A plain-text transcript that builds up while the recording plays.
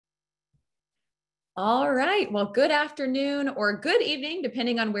All right. Well, good afternoon or good evening,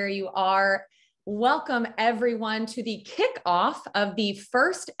 depending on where you are. Welcome everyone to the kickoff of the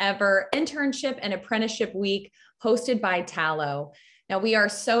first ever Internship and Apprenticeship Week hosted by Tallo. Now, we are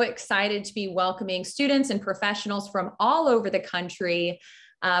so excited to be welcoming students and professionals from all over the country.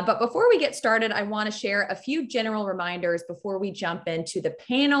 But before we get started, I want to share a few general reminders before we jump into the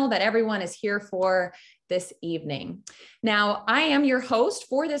panel that everyone is here for this evening. Now, I am your host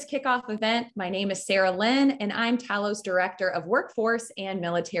for this kickoff event. My name is Sarah Lynn, and I'm Tallo's Director of Workforce and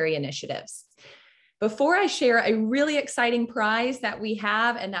Military Initiatives. Before I share a really exciting prize that we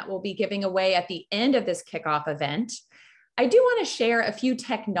have and that we'll be giving away at the end of this kickoff event, I do want to share a few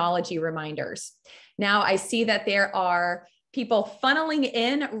technology reminders. Now, I see that there are people funneling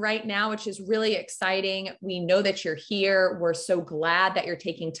in right now, which is really exciting. We know that you're here. We're so glad that you're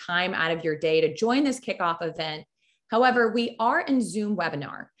taking time out of your day to join this kickoff event. However, we are in Zoom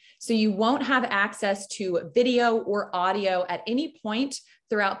webinar, so you won't have access to video or audio at any point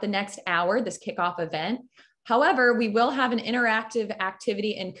throughout the next hour, this kickoff event. However, we will have an interactive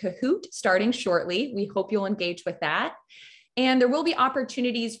activity in Kahoot starting shortly. We hope you'll engage with that. And there will be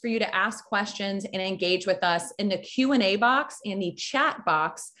opportunities for you to ask questions and engage with us in the Q&A box and the chat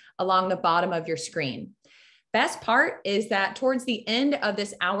box along the bottom of your screen. Best part is that towards the end of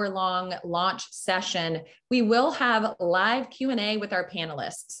this hour-long launch session, we will have live Q&A with our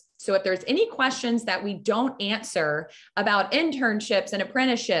panelists. So if there's any questions that we don't answer about internships and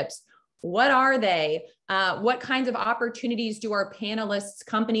apprenticeships, what are they? What kinds of opportunities do our panelists,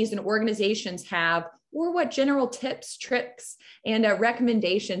 companies, and organizations have? Or what general tips, tricks, and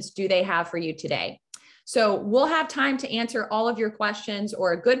recommendations do they have for you today? So we'll have time to answer all of your questions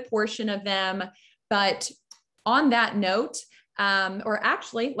or a good portion of them. But on that note, or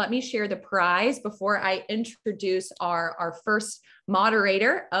actually, let me share the prize before I introduce our first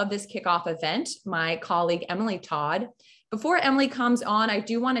moderator of this kickoff event, my colleague, Emily Todd. Before Emily comes on, I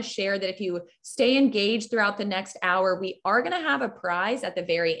do want to share that if you stay engaged throughout the next hour, we are going to have a prize at the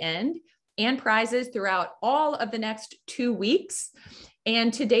very end and prizes throughout all of the next 2 weeks.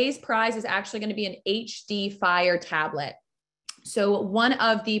 And today's prize is actually going to be an HD Fire tablet. So one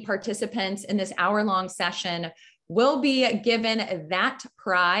of the participants in this hour-long session will be given that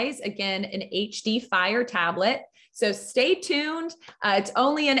prize, again, an HD Fire tablet. So stay tuned. It's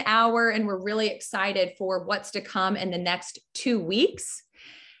only an hour, and we're really excited for what's to come in the next 2 weeks.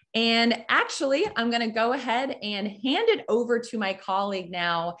 And actually, I'm going to go ahead and hand it over to my colleague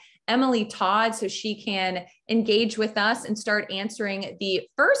now, Emily Todd, so she can engage with us and start answering the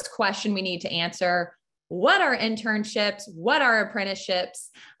first question we need to answer. What are internships? What are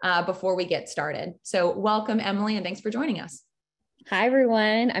apprenticeships? Before we get started. So welcome, Emily, and thanks for joining us. Hi,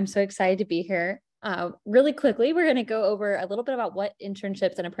 everyone. I'm so excited to be here. Really quickly, we're going to go over a little bit about what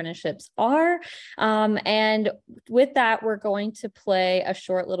internships and apprenticeships are. And with that, we're going to play a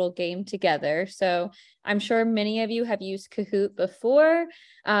short little game together. So I'm sure many of you have used Kahoot before.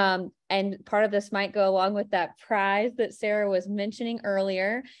 And part of this might go along with that prize that Sarah was mentioning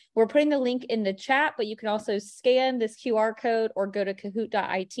earlier. We're putting the link in the chat, but you can also scan this QR code or go to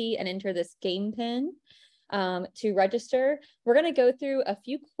kahoot.it and enter this game pin. To register. We're going to go through a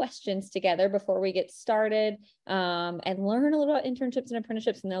few questions together before we get started and learn a little about internships and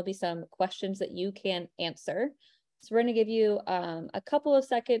apprenticeships, and there'll be some questions that you can answer. So we're going to give you a couple of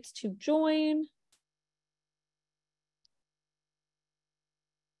seconds to join.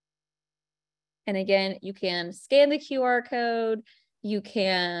 And again, you can scan the QR code. You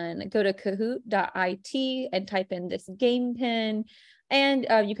can go to kahoot.it and type in this game pin. And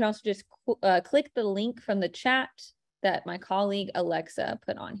you can also just click the link from the chat that my colleague Alexa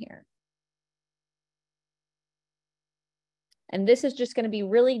put on here. And this is just going to be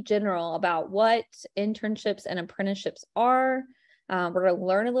really general about what internships and apprenticeships are. We're going to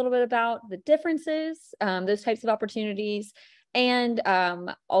learn a little bit about the differences, those types of opportunities, and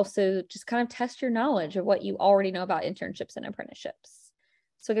also just kind of test your knowledge of what you already know about internships and apprenticeships.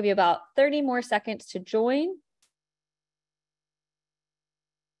 So I'll give you about 30 more seconds to join.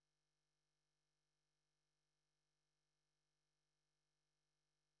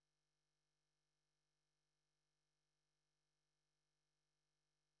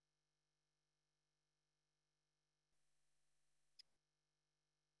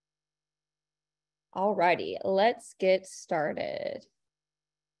 Alrighty, let's get started.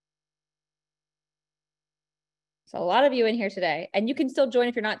 So a lot of you in here today, and you can still join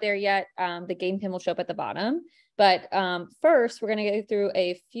if you're not there yet. The game pin will show up at the bottom. But first, we're going to go through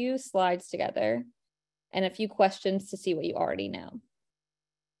a few slides together and a few questions to see what you already know.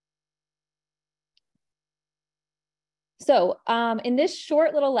 So in this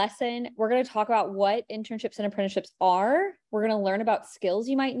short little lesson, we're going to talk about what internships and apprenticeships are. We're going to learn about skills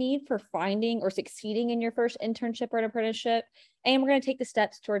you might need for finding or succeeding in your first internship or an apprenticeship. And we're going to take the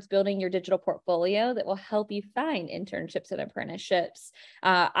steps towards building your digital portfolio that will help you find internships and apprenticeships.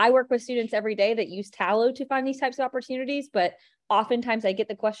 I work with students every day that use Tallo to find these types of opportunities, but oftentimes I get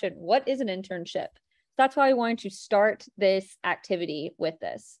the question, what is an internship? That's why I wanted to start this activity with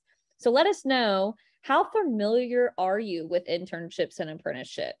this. So let us know, how familiar are you with internships and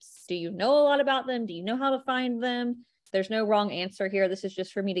apprenticeships? Do you know a lot about them? Do you know how to find them? There's no wrong answer here. This is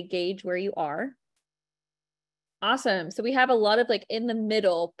just for me to gauge where you are. Awesome. So we have a lot of like in the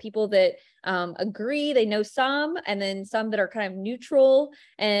middle people that agree, they know some, and then some that are kind of neutral.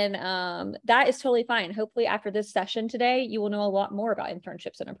 And that is totally fine. Hopefully after this session today, you will know a lot more about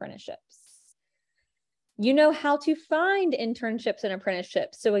internships and apprenticeships. You know how to find internships and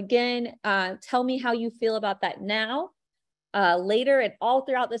apprenticeships. So again, tell me how you feel about that now. Later and all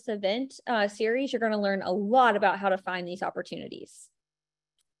throughout this event series, you're going to learn a lot about how to find these opportunities.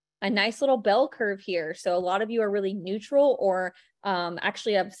 A nice little bell curve here. So a lot of you are really neutral, or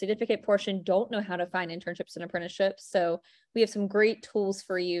actually a significant portion don't know how to find internships and apprenticeships. So we have some great tools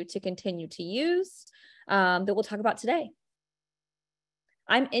for you to continue to use that we'll talk about today.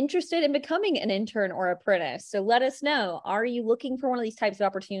 I'm interested in becoming an intern or apprentice. So let us know, are you looking for one of these types of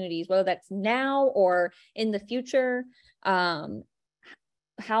opportunities, whether that's now or in the future? How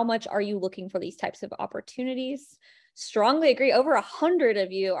much are you looking for these types of opportunities? Strongly agree. Over 100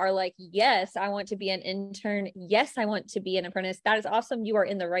 of you are like, yes, I want to be an intern. Yes, I want to be an apprentice. That is awesome. You are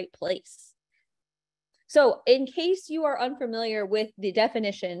in the right place. So in case you are unfamiliar with the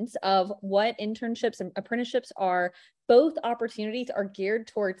definitions of what internships and apprenticeships are, both opportunities are geared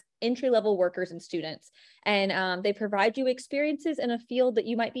towards entry-level workers and students. And they provide you experiences in a field that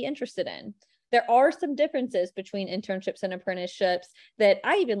you might be interested in. There are some differences between internships and apprenticeships that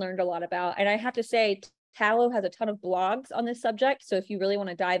I even learned a lot about. And I have to say, Tallo has a ton of blogs on this subject. So if you really want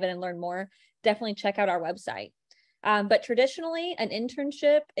to dive in and learn more, definitely check out our website. But traditionally, an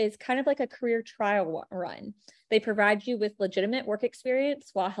internship is kind of like a career trial run. They provide you with legitimate work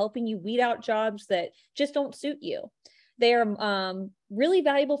experience while helping you weed out jobs that just don't suit you. They are really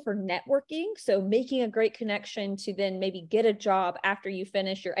valuable for networking, so making a great connection to then maybe get a job after you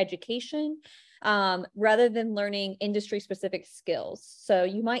finish your education, rather than learning industry-specific skills. So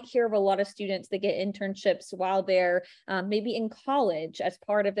you might hear of a lot of students that get internships while they're maybe in college as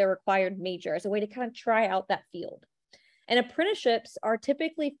part of their required major, as a way to kind of try out that field. And apprenticeships are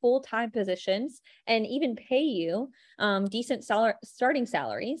typically full-time positions and even pay you decent starting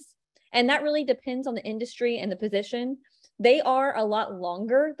salaries. And that really depends on the industry and the position. They are a lot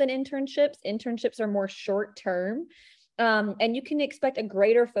longer than internships. Internships are more short-term. And you can expect a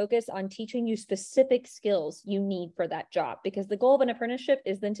greater focus on teaching you specific skills you need for that job, because the goal of an apprenticeship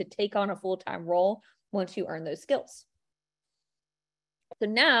is then to take on a full-time role once you earn those skills. So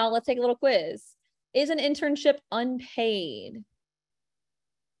now let's take a little quiz. Is an internship unpaid?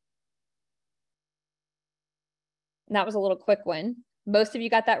 And that was a little quick one. Most of you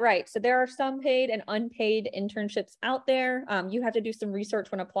got that right. So there are some paid and unpaid internships out there. You have to do some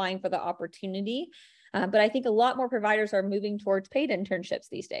research when applying for the opportunity. But I think a lot more providers are moving towards paid internships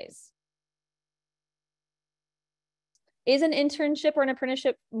these days. Is an internship or an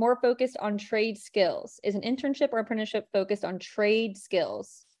apprenticeship more focused on trade skills? Is an internship or apprenticeship focused on trade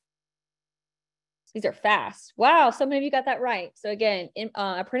skills? These are fast. Wow, so many of you got that right. So again,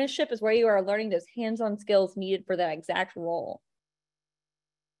 apprenticeship is where you are learning those hands-on skills needed for that exact role.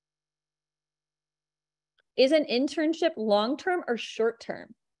 Is an internship long-term or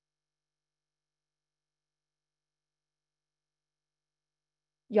short-term?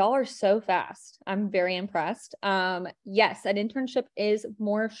 Y'all are so fast. I'm very impressed. Yes, an internship is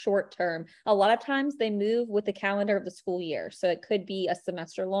more short-term. A lot of times they move with the calendar of the school year. So it could be a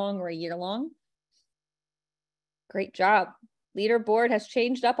semester long or a year long. Great job. Leaderboard has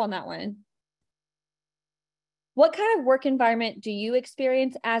changed up on that one. What kind of work environment do you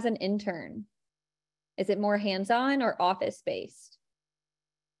experience as an intern? Is it more hands-on or office-based?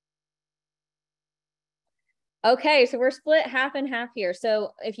 Okay, so we're split half and half here.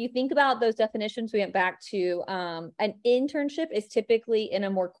 So if you think about those definitions, we went back to an internship is typically in a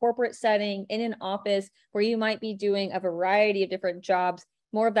more corporate setting, in an office where you might be doing a variety of different jobs,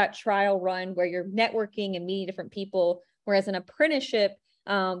 more of that trial run where you're networking and meeting different people, whereas an apprenticeship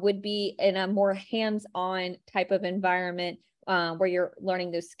would be in a more hands-on type of environment where you're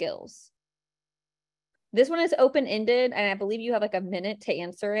learning those skills. This one is open-ended, and I believe you have like a minute to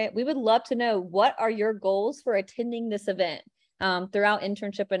answer it. We would love to know, what are your goals for attending this event throughout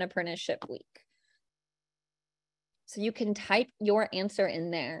Internship and Apprenticeship Week? So you can type your answer in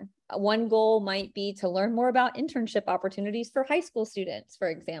there. One goal might be to learn more about internship opportunities for high school students, for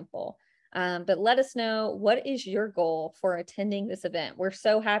example. But let us know, what is your goal for attending this event? We're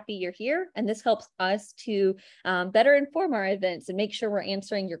so happy you're here, and this helps us to better inform our events and make sure we're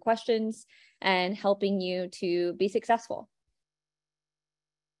answering your questions and helping you to be successful.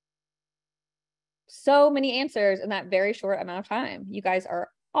 So many answers in that very short amount of time. You guys are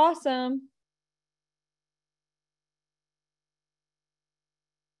awesome.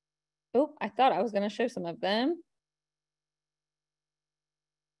 Oh, I thought I was going to show some of them.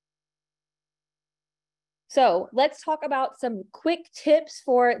 So let's talk about some quick tips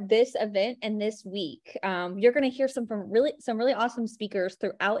for this event and this week. You're going to hear some really awesome speakers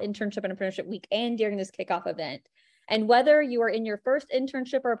throughout Internship and Apprenticeship Week and during this kickoff event. And whether you are in your first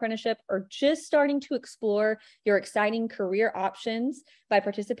internship or apprenticeship or just starting to explore your exciting career options by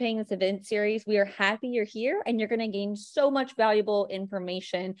participating in this event series, we are happy you're here, and you're going to gain so much valuable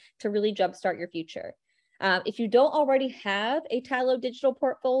information to really jumpstart your future. If you don't already have a Tallo digital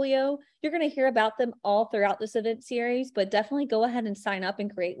portfolio, you're going to hear about them all throughout this event series, but definitely go ahead and sign up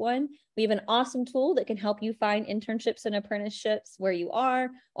and create one. We have an awesome tool that can help you find internships and apprenticeships where you are,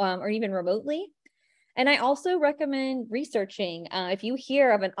 or even remotely. And I also recommend researching. If you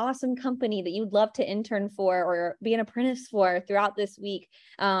hear of an awesome company that you'd love to intern for or be an apprentice for throughout this week,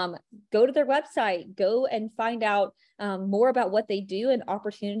 go to their website, go and find out more about what they do and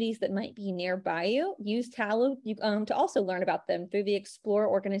opportunities that might be nearby you. Use Tallo to also learn about them through the Explore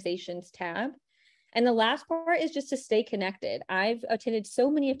Organizations tab. And the last part is just to stay connected. I've attended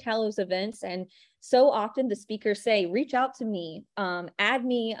so many of Tallo's events, and so often the speakers say, reach out to me, add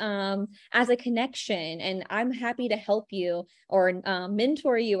me as a connection, and I'm happy to help you or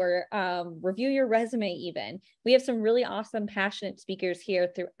mentor you or review your resume even. We have some really awesome, passionate speakers here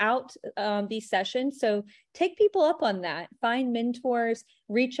throughout these sessions. So take people up on that. Find mentors,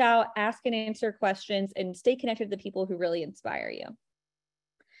 reach out, ask and answer questions, and stay connected to the people who really inspire you.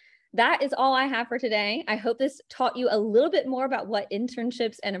 That is all I have for today. I hope this taught you a little bit more about what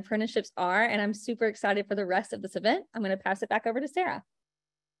internships and apprenticeships are, and I'm super excited for the rest of this event. I'm going to pass it back over to Sarah.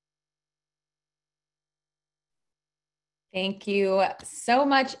 Thank you so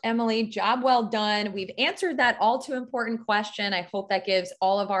much, Emily. Job well done. We've answered that all too important question. I hope that gives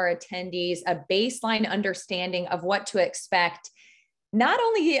all of our attendees a baseline understanding of what to expect, not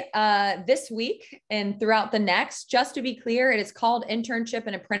only this week and throughout the next. Just to be clear, it is called Internship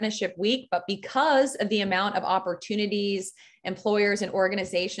and Apprenticeship Week, but because of the amount of opportunities, employers, and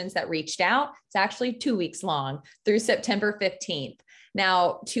organizations that reached out, it's actually 2 weeks long through September 15th.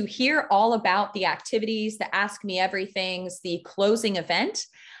 Now, to hear all about the activities, the Ask Me Everythings, the closing event,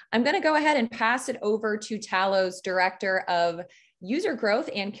 I'm going to go ahead and pass it over to Tallo's Director of User Growth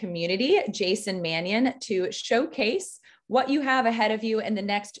and Community, Jason Mannion, to showcase what you have ahead of you in the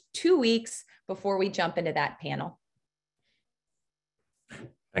next 2 weeks before we jump into that panel.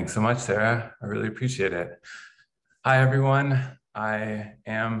 Thanks so much, Sarah. I really appreciate it. Hi, everyone. I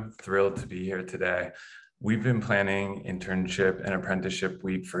am thrilled to be here today. We've been planning Internship and Apprenticeship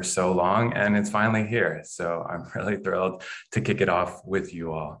Week for so long, and it's finally here. So I'm really thrilled to kick it off with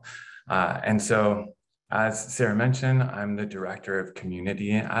you all. As Sarah mentioned, I'm the Director of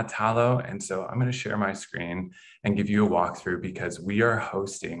Community at Tallo, and so I'm going to share my screen and give you a walkthrough because we are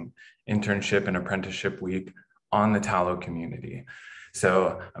hosting Internship and Apprenticeship Week on the Tallo community.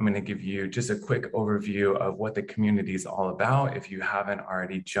 So I'm going to give you just a quick overview of what the community is all about if you haven't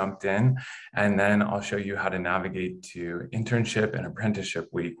already jumped in, and then I'll show you how to navigate to Internship and Apprenticeship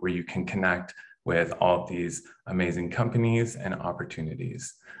Week, where you can connect with all of these amazing companies and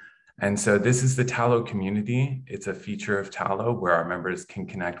opportunities. And so this is the Tallo community. It's a feature of Tallo where our members can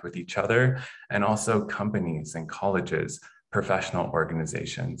connect with each other and also companies and colleges, professional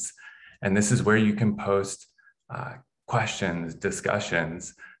organizations. And this is where you can post questions,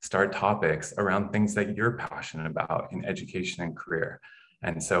 discussions, start topics around things that you're passionate about in education and career.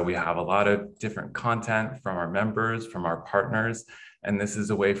 And so we have a lot of different content from our members, from our partners, and this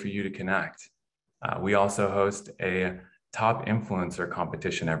is a way for you to connect. We also host a top influencer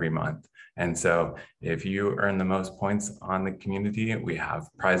competition every month. And so if you earn the most points on the community, we have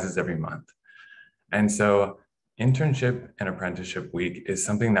prizes every month. And so Internship and Apprenticeship Week is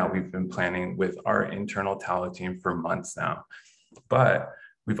something that we've been planning with our internal Tallo team for months now. But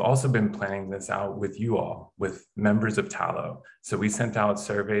we've also been planning this out with you all, with members of Tallo. So we sent out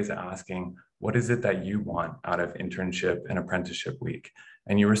surveys asking, what is it that you want out of Internship and Apprenticeship Week?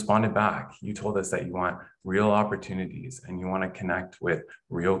 And you responded back. You told us that you want real opportunities and you want to connect with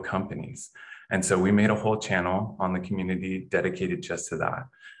real companies. And so we made a whole channel on the community dedicated just to that.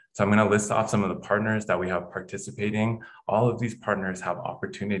 So I'm going to list off some of the partners that we have participating. All of these partners have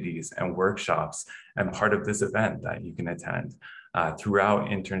opportunities and workshops and part of this event that you can attend throughout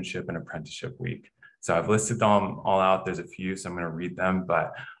Internship and Apprenticeship Week. So I've listed them all out. There's a few, so I'm going to read them,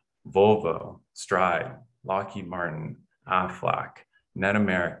 but Volvo, Stride, Lockheed Martin, Aflac,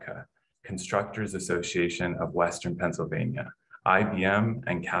 netAmerica, Constructors Association of Western Pennsylvania, IBM,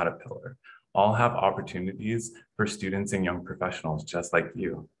 and Caterpillar all have opportunities for students and young professionals just like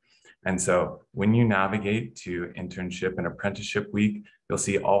you. And so when you navigate to Internship and Apprenticeship Week, you'll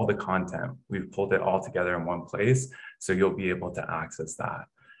see all the content. We've pulled it all together in one place, so you'll be able to access that.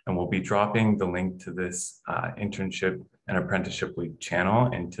 And we'll be dropping the link to this Internship and Apprenticeship Week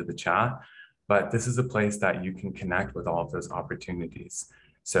channel into the chat. But this is a place that you can connect with all of those opportunities.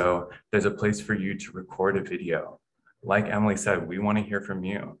 So there's a place for you to record a video. Like Emily said, we want to hear from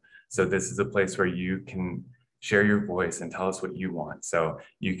you. So this is a place where you can share your voice and tell us what you want. So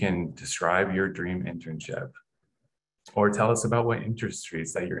you can describe your dream internship or tell us about what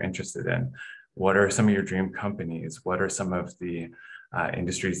industries that you're interested in. What are some of your dream companies? What are some of the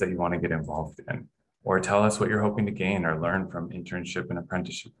industries that you want to get involved in? Or tell us what you're hoping to gain or learn from Internship and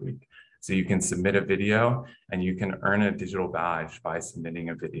Apprenticeship Week. So you can submit a video and you can earn a digital badge by submitting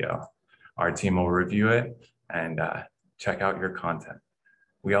a video. Our team will review it and check out your content.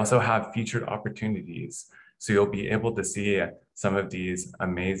 We also have featured opportunities. So you'll be able to see some of these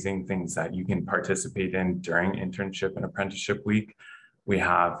amazing things that you can participate in during Internship and Apprenticeship Week. We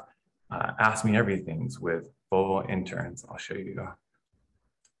have Ask Me Everythings with Volvo interns. I'll show you.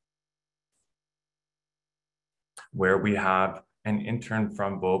 Where we have an intern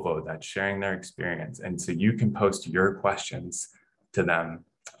from Volvo that's sharing their experience. And so you can post your questions to them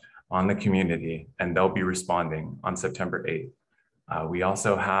on the community and they'll be responding on September 8th. We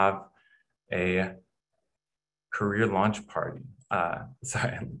also have a career launch program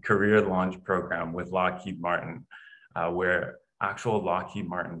with Lockheed Martin, where actual Lockheed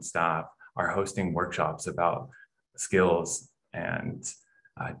Martin staff are hosting workshops about skills and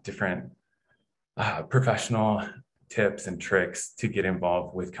different professional tips and tricks to get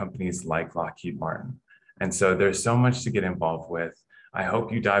involved with companies like Lockheed Martin. And so there's so much to get involved with. I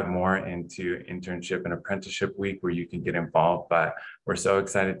hope you dive more into Internship and Apprenticeship Week where you can get involved, but we're so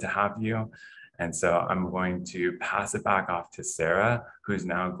excited to have you. And so I'm going to pass it back off to Sarah, who's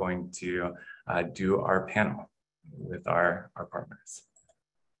now going to do our panel with our partners.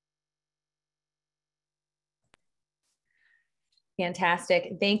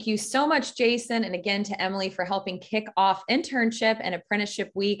 Fantastic. Thank you so much, Jason. And again, to Emily for helping kick off Internship and Apprenticeship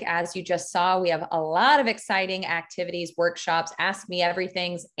Week. As you just saw, we have a lot of exciting activities, workshops, Ask Me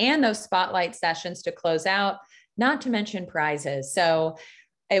Everythings, and those spotlight sessions to close out, not to mention prizes. So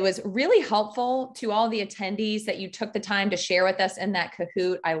it was really helpful to all the attendees that you took the time to share with us in that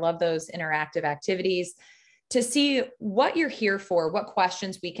Kahoot. I love those interactive activities to see what you're here for, what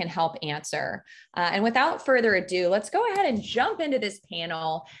questions we can help answer. And without further ado, let's go ahead and jump into this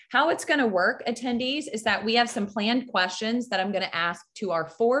panel. How it's gonna work, attendees, is that we have some planned questions that I'm gonna ask to our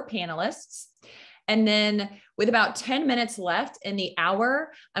 4 panelists. And then with about 10 minutes left in the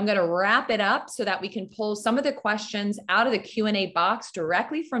hour, I'm gonna wrap it up so that we can pull some of the questions out of the Q&A box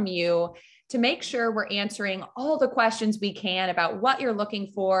directly from you to make sure we're answering all the questions we can about what you're looking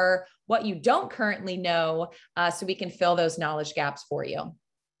for, what you don't currently know, so we can fill those knowledge gaps for you.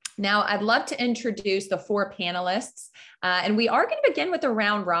 Now, I'd love to introduce the 4 panelists, and we are going to begin with a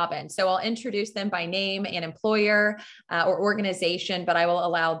round robin. So I'll introduce them by name and employer or organization, but I will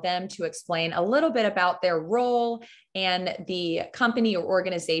allow them to explain a little bit about their role and the company or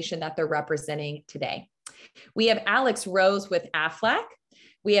organization that they're representing today. We have Alex Rose with Aflac.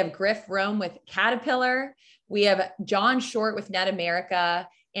 We have Griff Rome with Caterpillar. We have John Short with netAmerica,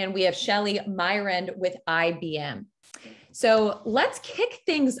 and we have Shelly Myrand with IBM. So let's kick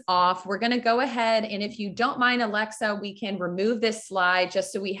things off. We're going to go ahead, and if you don't mind, Alexa, we can remove this slide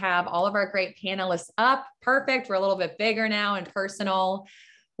just so we have all of our great panelists up. Perfect. We're a little bit bigger now and personal.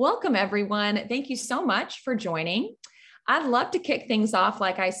 Welcome, everyone. Thank you so much for joining. I'd love to kick things off,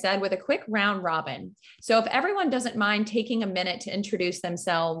 like I said, with a quick round robin. So if everyone doesn't mind taking a minute to introduce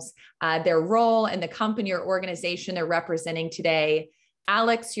themselves, their role and the company or organization they're representing today.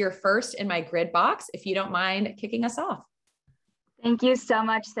 Alex, you're first in my grid box, if you don't mind kicking us off. Thank you so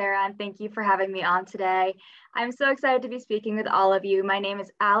much, Sarah, and thank you for having me on today. I'm so excited to be speaking with all of you. My name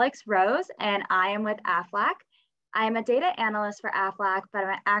is Alex Rose, and I am with Aflac. I am a data analyst for Aflac, but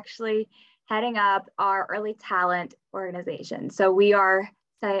I'm actually heading up our early talent organization. So we are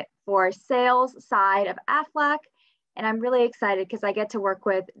for sales side of Aflac, and I'm really excited because I get to work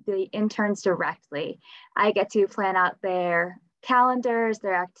with the interns directly. I get to plan out their calendars,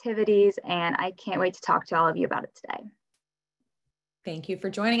 their activities, and I can't wait to talk to all of you about it today. Thank you for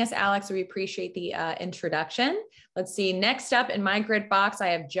joining us, Alex. We appreciate the introduction. Let's see, next up in my grid box, I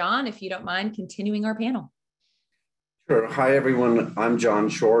have John, if you don't mind continuing our panel. Sure. Hi, everyone. I'm John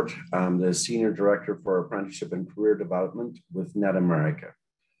Short. I'm the Senior Director for Apprenticeship and Career Development with netAmerica.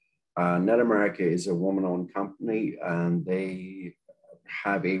 netAmerica is a woman-owned company, and they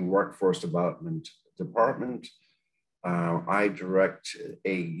have a workforce development department. I direct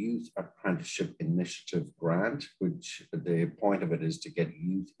a youth apprenticeship initiative grant, which the point of it is to get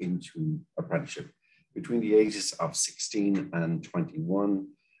youth into apprenticeship. Between the ages of 16 and 21,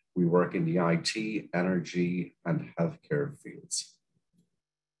 we work in the IT, energy, and healthcare fields.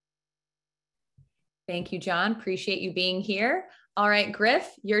 Thank you, John. Appreciate you being here. All right, Griff,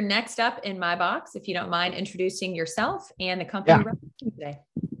 you're next up in my box, if you don't mind introducing yourself and the company you're representing today.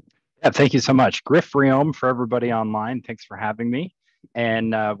 Yeah, thank you so much. Griff Riom for everybody online. Thanks for having me.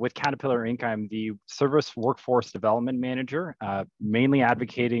 And with Caterpillar Inc., I'm the Service Workforce Development Manager, mainly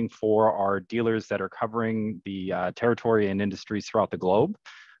advocating for our dealers that are covering the territory and industries throughout the globe.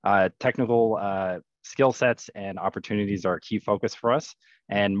 Technical skill sets and opportunities are a key focus for us.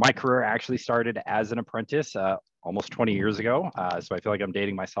 And my career actually started as an apprentice almost 20 years ago. So I feel like I'm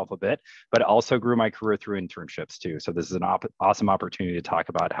dating myself a bit, but also grew my career through internships too. So this is an awesome opportunity to talk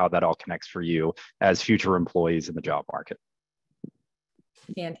about how that all connects for you as future employees in the job market.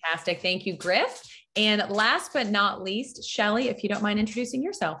 Fantastic. Thank you, Griff. And last but not least, Shelly, if you don't mind introducing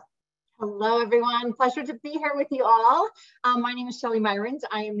yourself. Hello, everyone. Pleasure to be here with you all. My name is Shelly Myrand.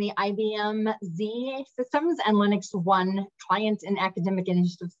 I am the IBM Z Systems and Linux One Client and Academic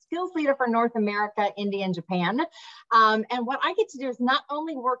Initiative Skills Leader for North America, India, and Japan. And what I get to do is not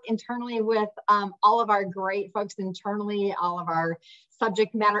only work internally with all of our great folks internally, all of our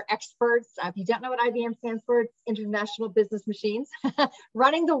subject matter experts. If you don't know what IBM stands for, it's International Business Machines,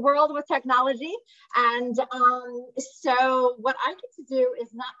 running the world with technology. And so what I get to do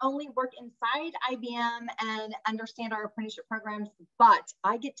is not only work inside IBM and understand our apprenticeship programs, but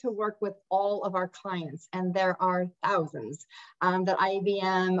I get to work with all of our clients. And there are thousands that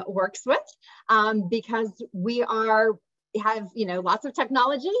IBM works with because we have lots of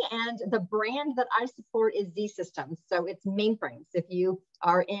technology, and the brand that I support is Z Systems. So it's mainframes. If you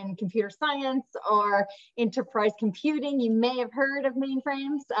are in computer science or enterprise computing, you may have heard of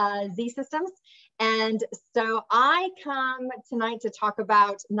mainframes, Z Systems. And so I come tonight to talk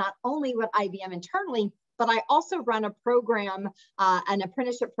about not only what IBM internally, but I also run a program, an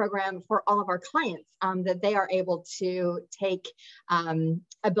apprenticeship program for all of our clients that they are able to take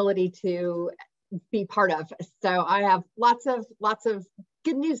ability to be part of. So I have lots of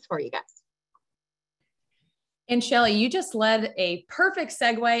good news for you guys. And Shelly, you just led a perfect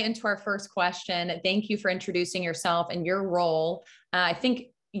segue into our first question. Thank you for introducing yourself and your role. I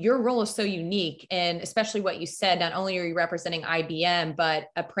think your role is so unique, and especially what you said, not only are you representing IBM, but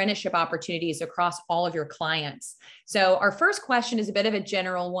apprenticeship opportunities across all of your clients. So our first question is a bit of a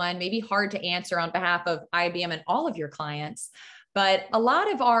general one, maybe hard to answer on behalf of IBM and all of your clients. But a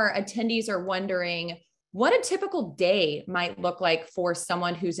lot of our attendees are wondering what a typical day might look like for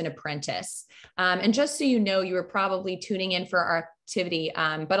someone who's an apprentice. And just so you know, you were probably tuning in for our activity,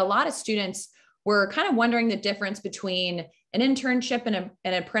 but a lot of students were kind of wondering the difference between an internship and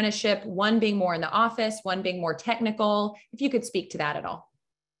an apprenticeship, one being more in the office, one being more technical. If you could speak to that at all.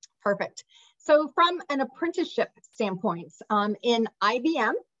 Perfect. So from an apprenticeship standpoint, in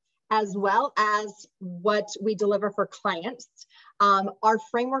IBM, as well as what we deliver for clients, our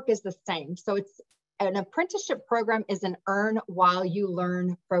framework is the same. So it's an apprenticeship program is an earn while you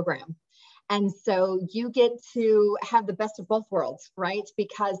learn program. And so you get to have the best of both worlds, right?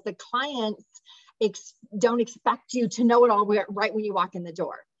 Because the clients don't expect you to know it all right when you walk in the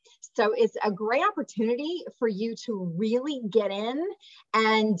door. So it's a great opportunity for you to really get in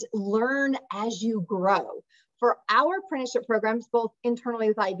and learn as you grow. For our apprenticeship programs, both internally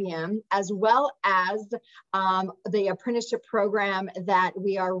with IBM, as well as the apprenticeship program that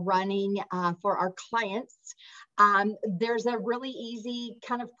we are running for our clients, there's a really easy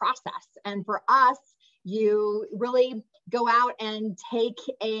kind of process. And for us, you really go out and take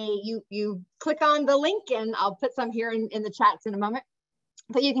you click on the link, and I'll put some here in the chats in a moment.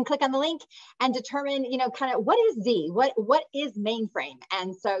 But you can click on the link and determine, kind of what is Z, what is mainframe.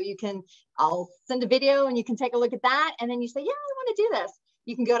 And so I'll send a video and you can take a look at that. And then you say, yeah, I want to do this.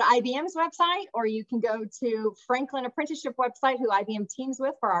 You can go to IBM's website, or you can go to Franklin Apprenticeship website, who IBM teams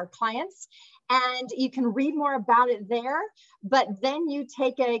with for our clients. And you can read more about it there. But then you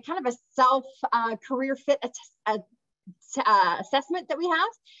take a kind of a self career fit assessment that we have,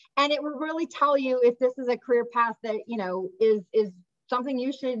 and it will really tell you if this is a career path that, you know, is something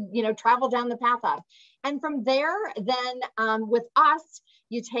you should, you know, travel down the path of. And from there, then with us,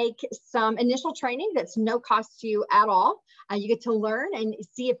 you take some initial training that's no cost to you at all. You get to learn and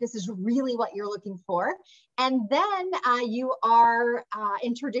see if this is really what you're looking for. And then you are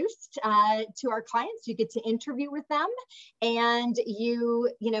introduced to our clients. You get to interview with them, and you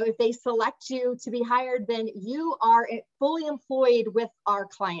know, if they select you to be hired, then you are fully employed with our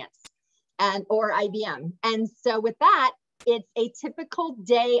clients and or IBM. And so with that, it's a typical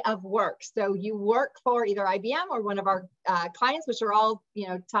day of work. So you work for either IBM or one of our clients, which are all, you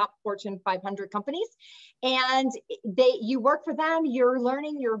know, top Fortune 500 companies. And you work for them, you're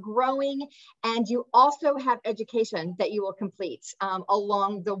learning, you're growing, and you also have education that you will complete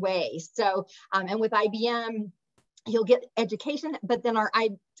along the way. So, and with IBM, you'll get education, but then our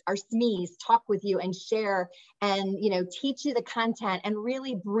SMEs talk with you and share and, you know, teach you the content and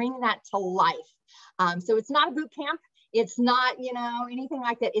really bring that to life. So it's not a boot camp. It's not, you know, anything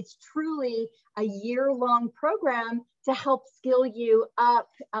like that. It's truly a year-long program to help skill you up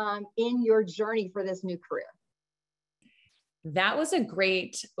in your journey for this new career. That was a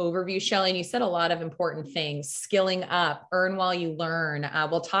great overview, Shelley. And you said a lot of important things: skilling up, earn while you learn.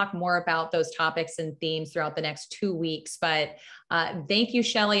 We'll talk more about those topics and themes throughout the next 2 weeks, but thank you,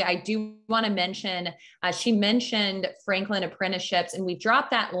 Shelley. I do want to mention, she mentioned Franklin Apprenticeships, and we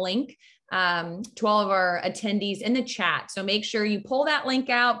dropped that link to all of our attendees in the chat. So make sure you pull that link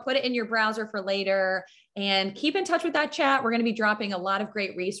out, put it in your browser for later, and keep in touch with that chat. We're going to be dropping a lot of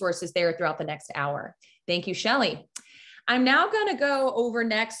great resources there throughout the next hour. Thank you, Shelley. I'm now going to go over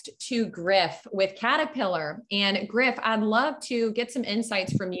next to Griff with Caterpillar. And Griff, I'd love to get some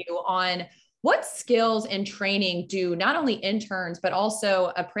insights from you on what skills and training do not only interns, but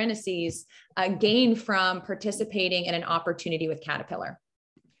also apprentices gain from participating in an opportunity with Caterpillar?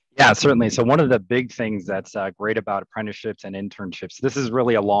 Yeah, certainly. So one of the big things that's great about apprenticeships and internships, this is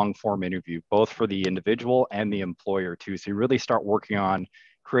really a long form interview, both for the individual and the employer too. So you really start working on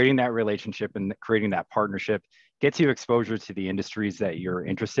creating that relationship and creating that partnership, gets you exposure to the industries that you're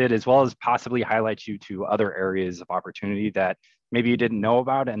interested, as well as possibly highlights you to other areas of opportunity that maybe you didn't know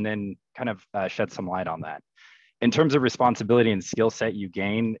about, and then kind of shed some light on that. In terms of responsibility and skill set you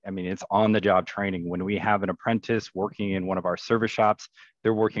gain, I mean, it's on the job training. When we have an apprentice working in one of our service shops,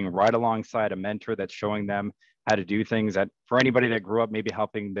 they're working right alongside a mentor that's showing them how to do things. That for anybody that grew up maybe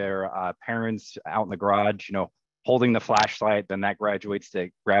helping their parents out in the garage, you know, holding the flashlight, then that graduates to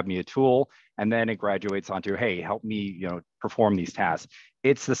grab me a tool, and then it graduates onto, hey, help me, you know, perform these tasks.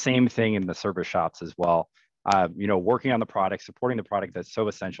 It's the same thing in the service shops as well. You know, working on the product, supporting the product that's so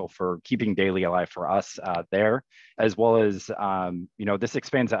essential for keeping daily alive for us there, as well as, you know, this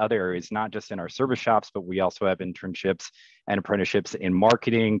expands to other areas, not just in our service shops, but we also have internships and apprenticeships in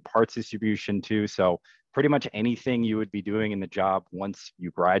marketing, parts distribution too. So pretty much anything you would be doing in the job once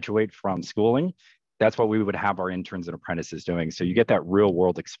you graduate from schooling, that's what we would have our interns and apprentices doing. So you get that real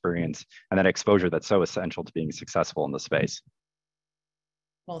world experience and that exposure that's so essential to being successful in the space.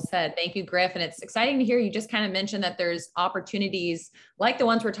 Well said. Thank you, Griff. And it's exciting to hear you just kind of mentioned that there's opportunities like the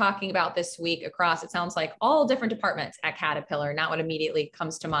ones we're talking about this week across, it sounds like, all different departments at Caterpillar, not what immediately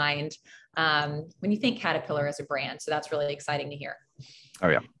comes to mind when you think Caterpillar as a brand. So that's really exciting to hear. Oh,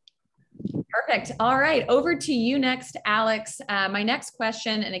 yeah. Perfect. All right. Over to you next, Alex. My next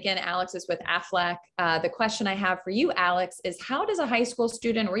question, and again, Alex is with Aflac. The question I have for you, Alex, is how does a high school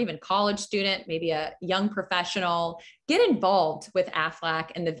student or even college student, maybe a young professional, get involved with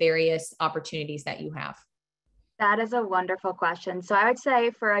Aflac and the various opportunities that you have? That is a wonderful question. So I would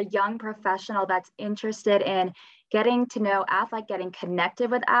say for a young professional that's interested in getting to know Aflac, getting connected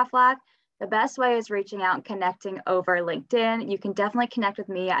with Aflac, the best way is reaching out and connecting over LinkedIn. You can definitely connect with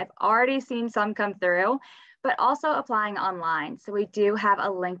me. I've already seen some come through, but also applying online. So we do have a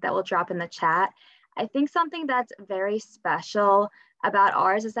link that we'll drop in the chat. I think something that's very special about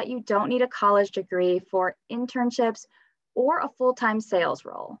ours is that you don't need a college degree for internships or a full-time sales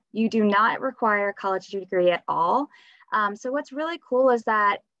role. You do not require a college degree at all. So what's really cool is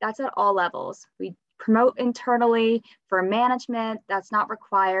that that's at all levels. We promote internally for management, that's not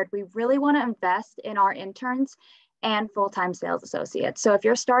required. We really want to invest in our interns and full-time sales associates. So if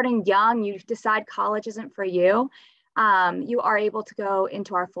you're starting young, you decide college isn't for you, you are able to go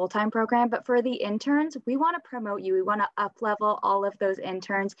into our full-time program. But for the interns, we want to promote you. We want to up-level all of those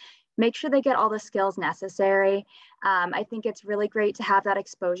interns, make sure they get all the skills necessary. I think it's really great to have that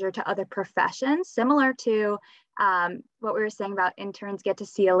exposure to other professions, similar to what we were saying about interns get to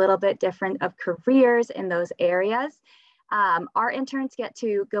see a little bit different of careers in those areas. our interns get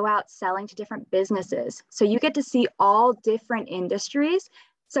to go out selling to different businesses. So you get to see all different industries.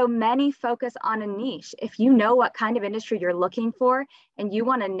 So many focus on a niche. If you know what kind of industry you're looking for and you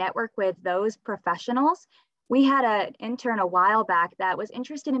want to network with those professionals, we had an intern a while back that was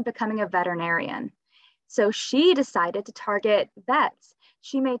interested in becoming a veterinarian. So she decided to target vets.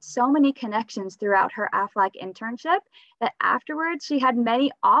 She made so many connections throughout her Aflac internship that afterwards she had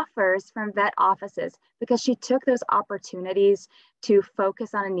many offers from vet offices because she took those opportunities to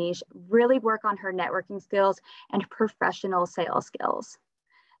focus on a niche, really work on her networking skills and professional sales skills.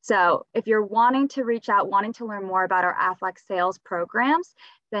 So if you're wanting to reach out, wanting to learn more about our Aflac sales programs,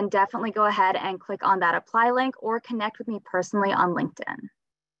 then definitely go ahead and click on that apply link or connect with me personally on LinkedIn.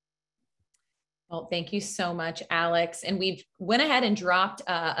 Well, thank you so much, Alex. And we've went ahead and dropped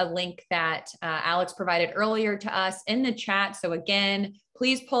a link that Alex provided earlier to us in the chat. So again,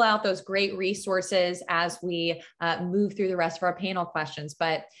 please pull out those great resources as we move through the rest of our panel questions.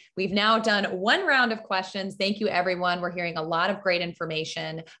 But we've now done one round of questions. Thank you, everyone. We're hearing a lot of great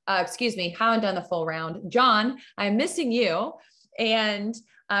information. Excuse me, haven't done the full round. John, I'm missing you. And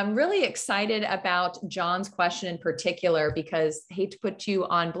I'm really excited about John's question in particular, because I hate to put you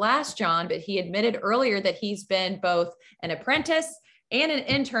on blast, John, but he admitted earlier that he's been both an apprentice and an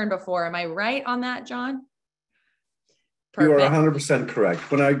intern before. Am I right on that, John? Perfect. You are 100%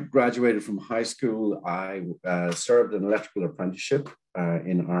 correct. When I graduated from high school, I served an electrical apprenticeship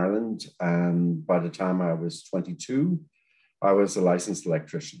in Ireland. And by the time I was 22, I was a licensed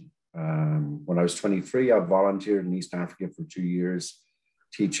electrician. When I was 23, I volunteered in East Africa for 2 years,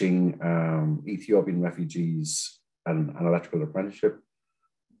 teaching Ethiopian refugees an electrical apprenticeship.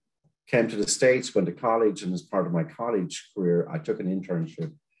 Came to the States, went to college, and as part of my college career, I took an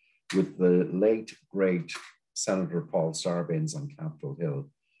internship with the late, great Senator Paul Sarbanes on Capitol Hill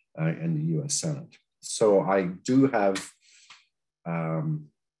in the US Senate. So I do have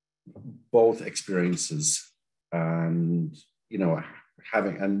both experiences, and, you know,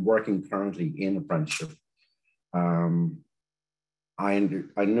 working currently in apprenticeship.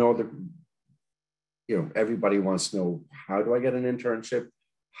 I know that, you know, everybody wants to know, how do I get an internship?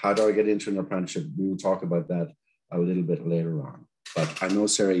 How do I get into an apprenticeship? We will talk about that a little bit later on. But I know,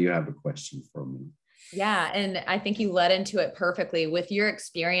 Sarah, you have a question for me. Yeah, and I think you led into it perfectly with your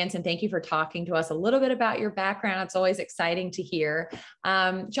experience. And thank you for talking to us a little bit about your background. It's always exciting to hear.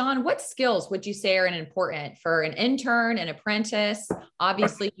 John, what skills would you say are important for an intern, an apprentice?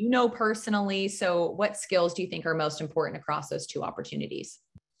 Obviously, you know personally. So what skills do you think are most important across those two opportunities?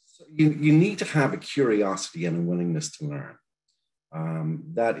 So you need to have a curiosity and a willingness to learn.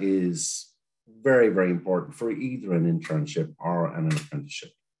 That is very, very important for either an internship or an apprenticeship.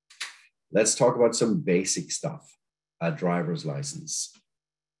 Let's talk about some basic stuff. A driver's license.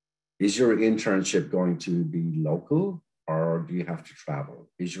 Is your internship going to be local, or do you have to travel?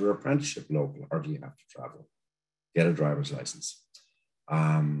 Is your apprenticeship local, or do you have to travel? Get a driver's license.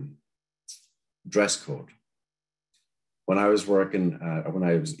 Dress code. When I was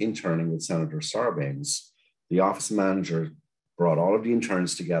interning with Senator Sarbanes, the office manager brought all of the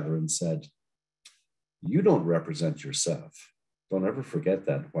interns together and said, "You don't represent yourself. Don't ever forget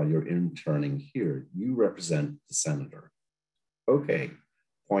that while you're interning here. You represent the senator." Okay,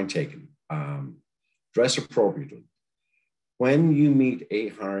 point taken. Dress appropriately. When you meet a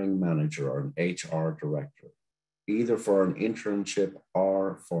hiring manager or an HR director, either for an internship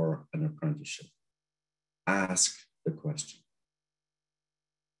or for an apprenticeship, ask the question,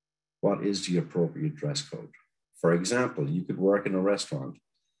 what is the appropriate dress code? For example, you could work in a restaurant,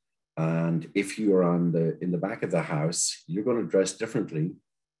 and if you are in the back of the house, you're going to dress differently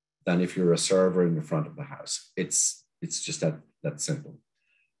than if you're a server in the front of the house. It's just that simple.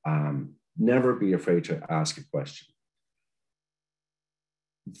 Never be afraid to ask a question.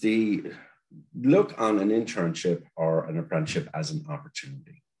 Look on an internship or an apprenticeship as an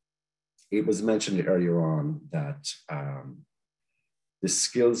opportunity. It was mentioned earlier on that the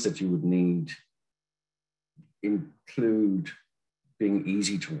skills that you would need include being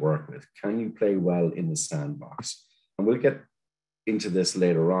easy to work with. Can you play well in the sandbox? And we'll get into this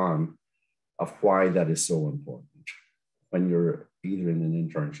later on of why that is so important when you're either in an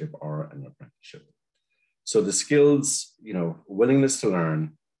internship or an apprenticeship. So the skills, you know, willingness to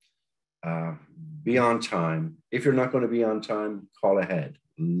learn, be on time. If you're not going to be on time, call ahead.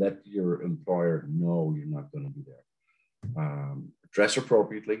 Let your employer know you're not going to be there. Dress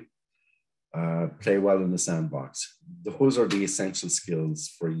appropriately. Play well in the sandbox. Those are the essential skills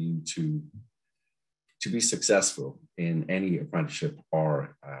for you to be successful in any apprenticeship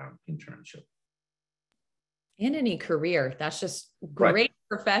or internship. in any career. That's just great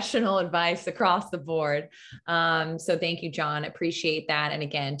professional advice across the board. So thank you, John. Appreciate that. And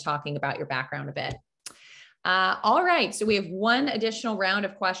again, talking about your background a bit. All right. So we have one additional round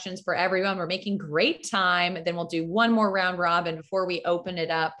of questions for everyone. We're making great time. Then we'll do one more round robin before we open it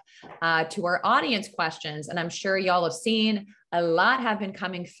up to our audience questions. And I'm sure y'all have seen a lot have been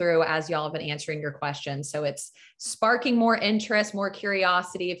coming through as y'all have been answering your questions. So it's sparking more interest, more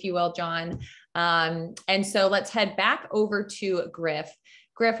curiosity, if you will, John. And so let's head back over to Griff.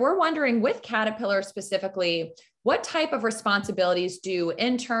 Griff, we're wondering with Caterpillar specifically, what type of responsibilities do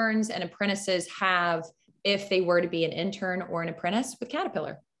interns and apprentices have if they were to be an intern or an apprentice with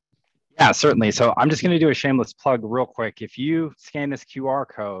Caterpillar? Yeah, certainly. So I'm just going to do a shameless plug real quick. If you scan this QR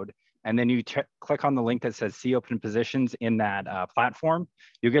code and then you click on the link that says see open positions in that platform,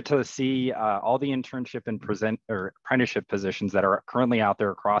 you get to see all the internship and apprenticeship positions that are currently out there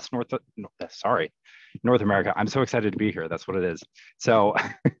across North America. I'm so excited to be here. That's what it is. So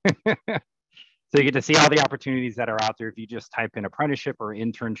so you get to see all the opportunities that are out there. If you just type in apprenticeship or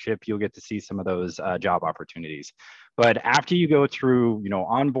internship, you'll get to see some of those job opportunities. But after you go through,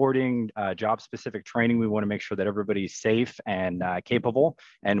 onboarding, job-specific training, we want to make sure that everybody's safe and capable,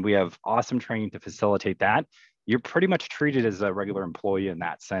 and we have awesome training to facilitate that. You're pretty much treated as a regular employee in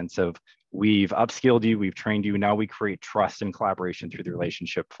that sense of we've upskilled you, we've trained you, now we create trust and collaboration through the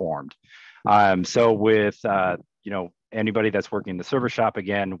relationship formed. So with, anybody that's working in the service shop,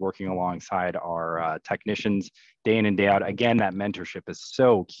 again, working alongside our technicians day in and day out, again, that mentorship is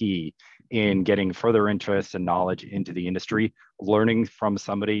so key in getting further interest and knowledge into the industry, learning from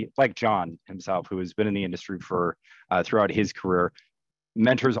somebody like John himself, who has been in the industry for throughout his career.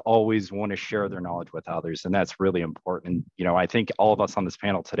 Mentors always want to share their knowledge with others, and that's really important. I think all of us on this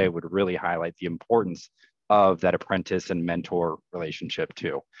panel today would really highlight the importance of that apprentice and mentor relationship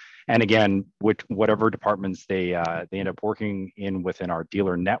too. And again, with whatever departments they end up working in within our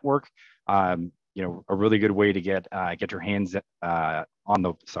dealer network, a really good way to get your hands on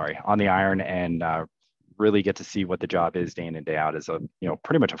the iron and really get to see what the job is day in and day out as a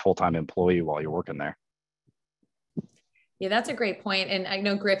pretty much a full-time employee while you're working there. Yeah, that's a great point. And I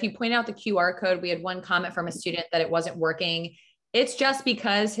know, Griff, you point out the QR code. We had one comment from a student that it wasn't working. It's just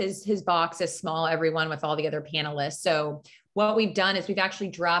because his box is small, everyone, with all the other panelists. So what we've done is we've actually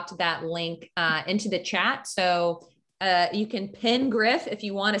dropped that link into the chat. So you can pin Griff if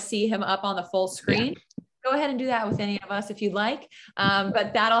you want to see him up on the full screen. Yeah. Go ahead and do that with any of us if you'd like.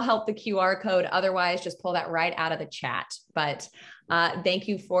 But that'll help the QR code. Otherwise, just pull that right out of the chat. But thank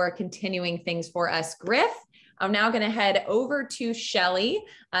you for continuing things for us, Griff. I'm now going to head over to Shelly.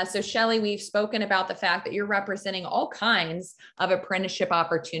 So Shelly, we've spoken about the fact that you're representing all kinds of apprenticeship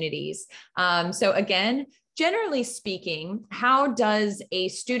opportunities. So again, generally speaking, how does a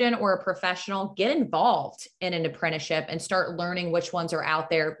student or a professional get involved in an apprenticeship and start learning which ones are out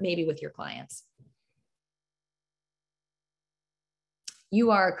there, maybe with your clients?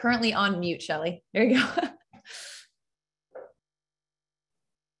 You are currently on mute, Shelly. There you go.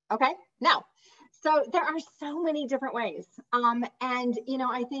 Okay, now. So there are so many different ways. And,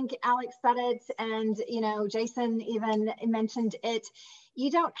 I think Alex said it and, Jason even mentioned it.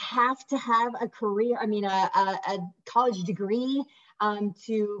 You don't have to have a career, a college degree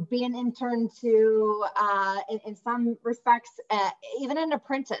to be an intern, to, in some respects, even an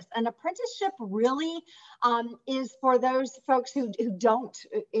apprentice. An apprenticeship really is for those folks who don't,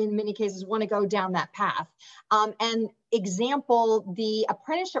 in many cases, want to go down that path. And example, the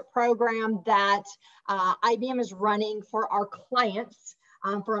apprenticeship program that IBM is running for our clients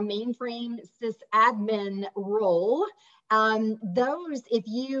for a mainframe sysadmin role.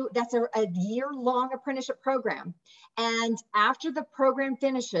 That's a year-long apprenticeship program. And after the program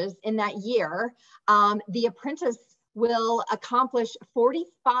finishes in that year, the apprentice will accomplish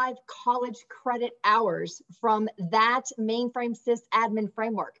 45 college credit hours from that mainframe sysadmin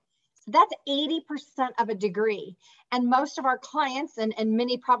framework. So that's 80% of a degree. And most of our clients, and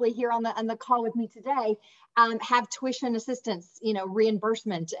many probably here on the call with me today, have tuition assistance,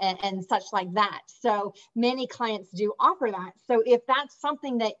 reimbursement and such like that. So many clients do offer that. So if that's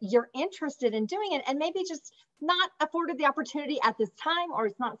something that you're interested in doing and maybe just not afforded the opportunity at this time, or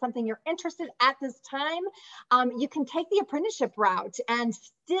it's not something you're interested at this time, you can take the apprenticeship route and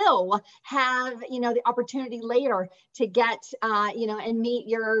still have, the opportunity later to get, and meet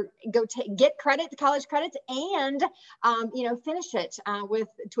get credit, college credits, and, finish it with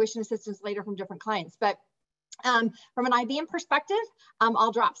tuition assistance later from different clients. But from an IBM perspective,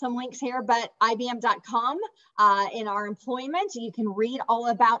 I'll drop some links here, but IBM.com in our employment, you can read all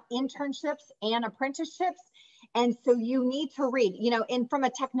about internships and apprenticeships. And so you need to read, and from a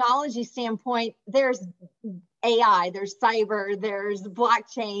technology standpoint, there's AI, there's cyber, there's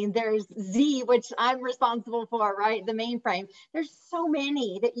blockchain, there's Z, which I'm responsible for, right? The mainframe. There's so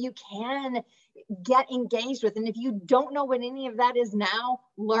many that you can get engaged with. And if you don't know what any of that is now,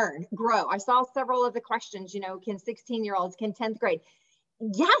 learn, grow. I saw several of the questions, can 16-year-olds, can 10th grade?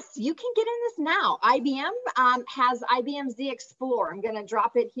 Yes, you can get in this now. IBM has IBM Z Explore. I'm going to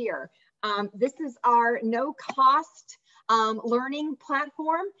drop it here. This is our no cost learning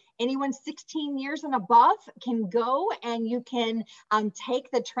platform. Anyone 16 years and above can go and you can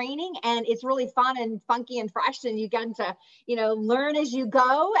take the training, and it's really fun and funky and fresh, and you get to, learn as you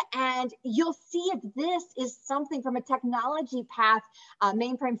go, and you'll see if this is something from a technology path,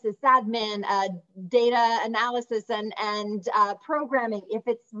 mainframe sysadmin, data analysis and programming, if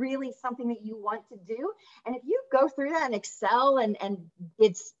it's really something that you want to do. And if you go through that and excel and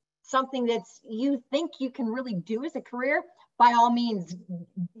it's something that's you think you can really do as a career, by all means,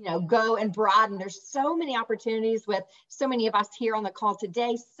 go and broaden. There's so many opportunities with so many of us here on the call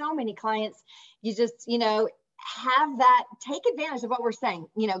today, so many clients. You just, have that, take advantage of what we're saying,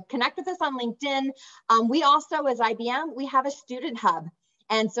 connect with us on LinkedIn. We also, as IBM, we have a student hub.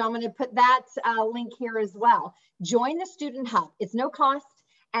 And so I'm going to put that link here as well. Join the student hub. It's no cost.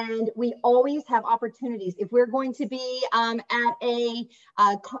 And we always have opportunities. If we're going to be at a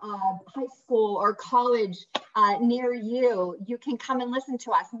high school or college near you, you can come and listen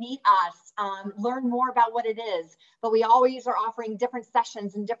to us, meet us, learn more about what it is. But we always are offering different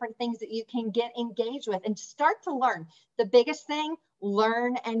sessions and different things that you can get engaged with and start to learn. The biggest thing,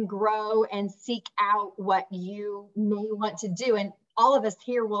 learn and grow and seek out what you may want to do. And all of us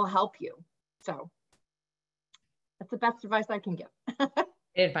here will help you. So that's the best advice I can give.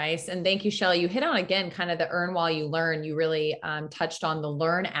 Advice. And thank you, Shelly. You hit on, again, kind of the earn while you learn. You really touched on the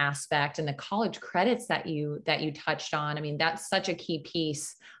learn aspect and the college credits that you touched on. I mean, that's such a key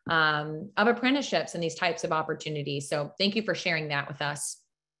piece of apprenticeships and these types of opportunities. So thank you for sharing that with us.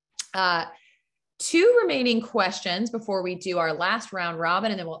 Two remaining questions before we do our last round robin,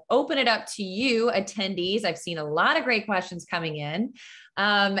 and then we'll open it up to you attendees. I've seen a lot of great questions coming in.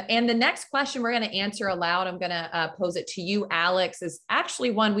 And the next question we're going to answer aloud, I'm going to pose it to you, Alex, is actually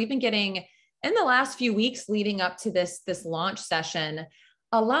one we've been getting in the last few weeks leading up to this launch session.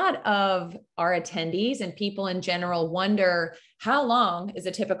 A lot of our attendees and people in general wonder, how long is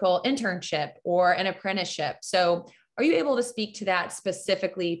a typical internship or an apprenticeship? So are you able to speak to that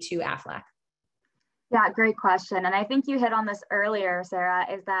specifically to Aflac? Yeah, great question. And I think you hit on this earlier, Sarah,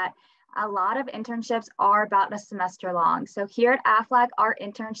 is that a lot of internships are about a semester long. So here at Aflac, our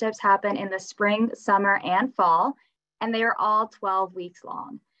internships happen in the spring, summer, and fall, and they are all 12 weeks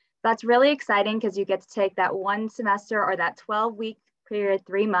long. That's really exciting because you get to take that one semester or that 12-week period,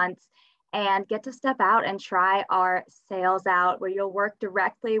 3 months, and get to step out and try our sales out, where you'll work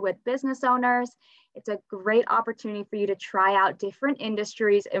directly with business owners. It's a great opportunity for you to try out different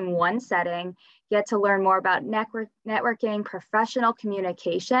industries in one setting, get to learn more about networking, professional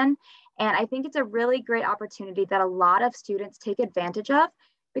communication. And I think it's a really great opportunity that a lot of students take advantage of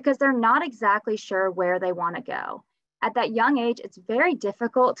because they're not exactly sure where they want to go. At that young age, it's very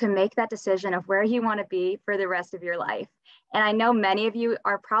difficult to make that decision of where you want to be for the rest of your life. And I know many of you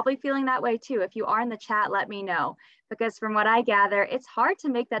are probably feeling that way too. If you are in the chat, let me know, because from what I gather, it's hard to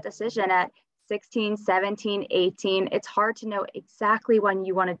make that decision at 16, 17, 18. It's hard to know exactly what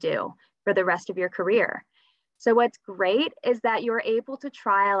you want to do for the rest of your career. So what's great is that you're able to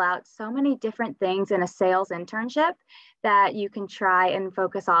trial out so many different things in a sales internship that you can try and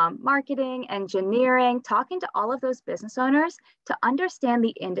focus on marketing, engineering, talking to all of those business owners to understand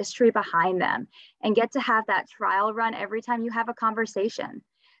the industry behind them and get to have that trial run every time you have a conversation.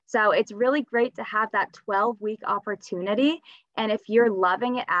 So it's really great to have that 12-week opportunity. And if you're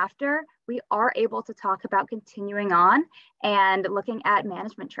loving it after, we are able to talk about continuing on and looking at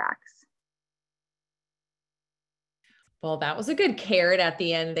management tracks. Well, that was a good carrot at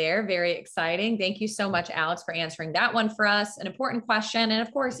the end there. Very exciting. Thank you so much, Alex, for answering that one for us. An important question. And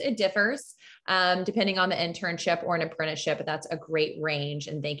of course, it differs depending on the internship or an apprenticeship, but that's a great range.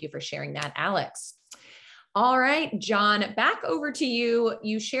 And thank you for sharing that, Alex. All right, John, back over to you.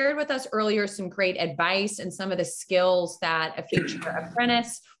 You shared with us earlier some great advice and some of the skills that a future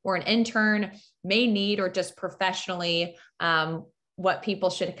apprentice or an intern may need, or just professionally, what people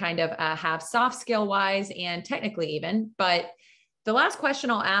should kind of have soft skill wise and technically even. But the last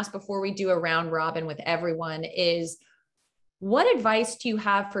question I'll ask before we do a round robin with everyone is, what advice do you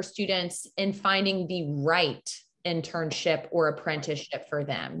have for students in finding the right internship or apprenticeship for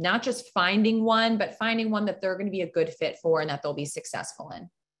them? Not just finding one, but finding one that they're going to be a good fit for and that they'll be successful in.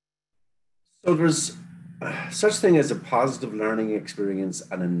 So there's such thing as a positive learning experience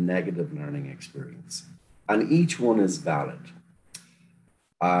and a negative learning experience, and each one is valid.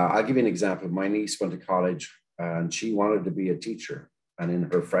 I'll give you an example. My niece went to college and she wanted to be a teacher. And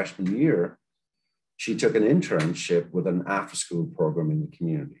in her freshman year, she took an internship with an after-school program in the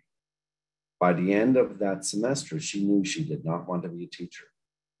community. By the end of that semester, she knew she did not want to be a teacher.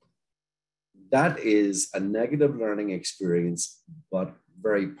 That is a negative learning experience, but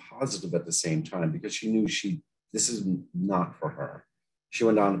very positive at the same time, because she knew this is not for her. She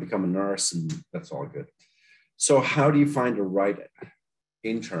went on to become a nurse, and that's all good. So how do you find a right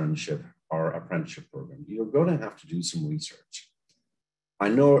internship or apprenticeship program? You're going to have to do some research. I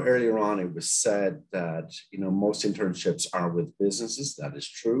know earlier on it was said that most internships are with businesses. That is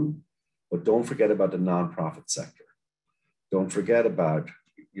true, but don't forget about the nonprofit sector. Don't forget about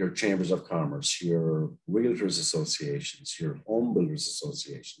your chambers of commerce, your realtors associations, your home builders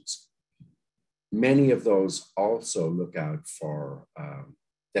associations. Many of those also look out for,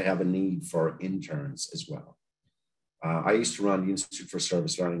 they have a need for interns as well. I used to run the Institute for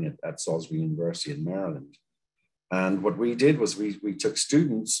Service Learning at Salisbury University in Maryland. And what we did was we took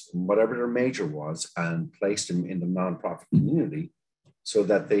students, whatever their major was, and placed them in the nonprofit community so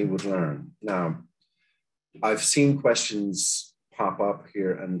that they would learn. Now, I've seen questions pop up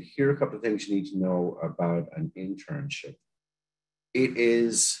here, and here are a couple of things you need to know about an internship. It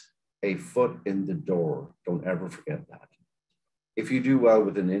is a foot in the door. Don't ever forget that. If you do well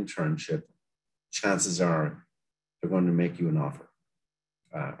with an internship, chances are they're going to make you an offer,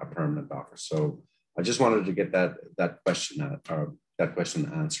 a permanent offer. So I just wanted to get that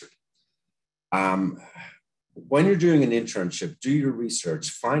question answered. When you're doing an internship, do your research,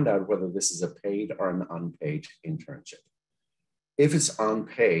 find out whether this is a paid or an unpaid internship. If it's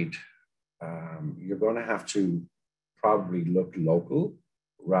unpaid, you're going to have to probably look local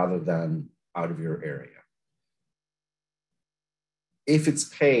rather than out of your area. If it's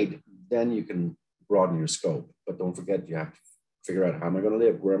paid, then you can broaden your scope, but don't forget you have to figure out how am I going to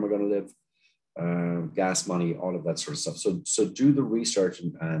live, where am I going to live, gas money, all of that sort of stuff. So do the research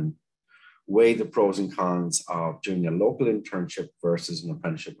and weigh the pros and cons of doing a local internship versus an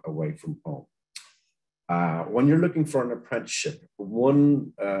apprenticeship away from home. When you're looking for an apprenticeship,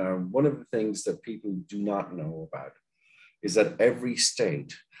 one of the things that people do not know about is that every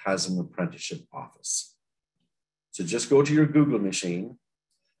state has an apprenticeship office. So just go to your Google machine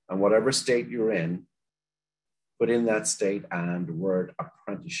and whatever state you're in, put in that state and the word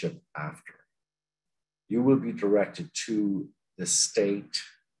apprenticeship after. You will be directed to the state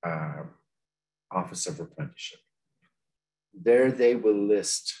Office of Apprenticeship. There they will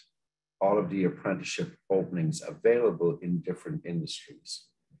list all of the apprenticeship openings available in different industries.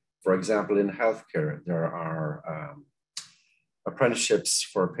 For example, in healthcare, there are apprenticeships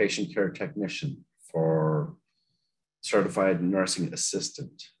for patient care technician, for certified nursing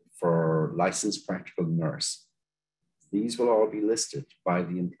assistant, for licensed practical nurse. These will all be listed by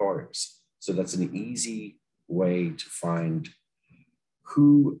the employers. So that's an easy way to find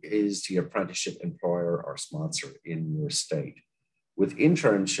who is the apprenticeship employer or sponsor in your state. With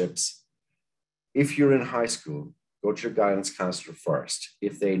internships, if you're in high school, go to your guidance counselor first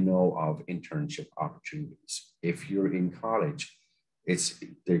if they know of internship opportunities. If you're in college, it's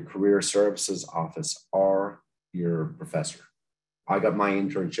the career services office or your professor. I got my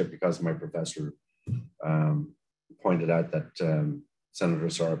internship because my professor pointed out that Senator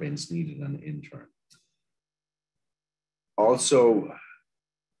Sarbanes needed an intern. Also,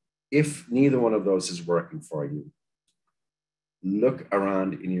 if neither one of those is working for you, look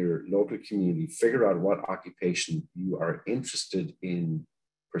around in your local community, figure out what occupation you are interested in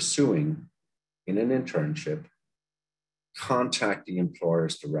pursuing in an internship, contact the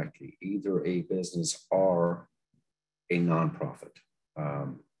employers directly, either a business or a nonprofit.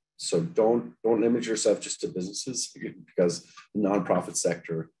 So don't limit yourself just to businesses, because the nonprofit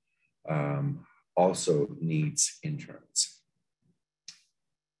sector also needs interns.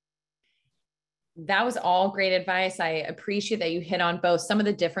 That was all great advice. I appreciate that you hit on both some of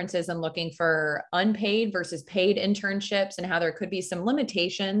the differences in looking for unpaid versus paid internships and how there could be some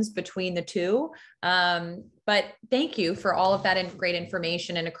limitations between the two. But thank you for all of that great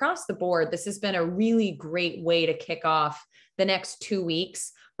information. And across the board, this has been a really great way to kick off the next 2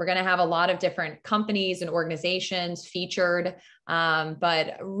 weeks. We're going to have a lot of different companies and organizations featured,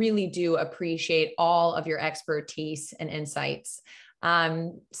 but really do appreciate all of your expertise and insights.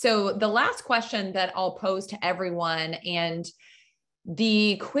 So the last question that I'll pose to everyone, and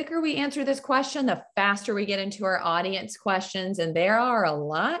the quicker we answer this question, the faster we get into our audience questions, and there are a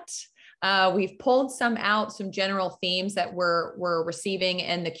lot. We've pulled some out, some general themes that we're receiving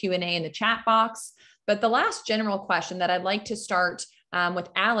in the Q&A in the chat box, But the last general question that I'd like to start with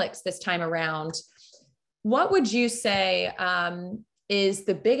Alex this time around, what would you say is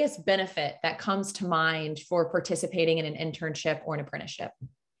the biggest benefit that comes to mind for participating in an internship or an apprenticeship?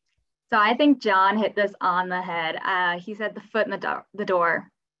 So I think John hit this on the head. He said the foot in the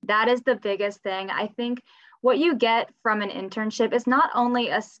door. That is the biggest thing. I think what you get from an internship is not only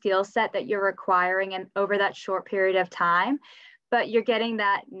a skill set that you're acquiring and over that short period of time, but you're getting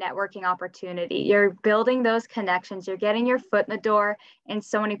that networking opportunity. You're building those connections. You're getting your foot in the door in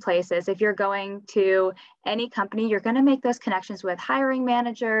so many places. If you're going to any company, you're going to make those connections with hiring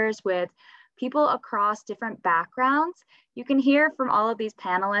managers, with people across different backgrounds. You can hear from all of these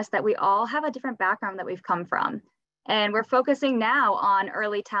panelists that we all have a different background that we've come from. And we're focusing now on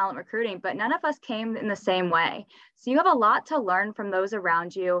early talent recruiting, but none of us came in the same way. So you have a lot to learn from those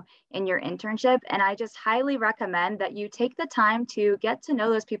around you in your internship. And I just highly recommend that you take the time to get to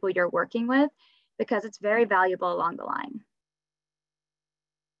know those people you're working with, because it's very valuable along the line.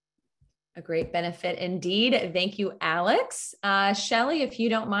 A great benefit indeed. Thank you, Alex. Shelly, if you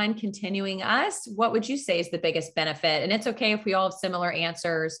don't mind continuing us, what would you say is the biggest benefit? And it's okay if we all have similar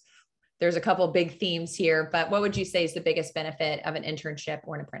answers. There's a couple of big themes here, but what would you say is the biggest benefit of an internship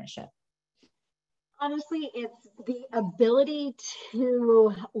or an apprenticeship? Honestly, it's the ability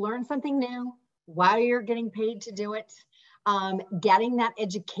to learn something new while you're getting paid to do it, getting that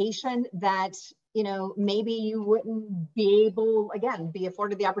education that, you know, maybe you wouldn't be able, again, be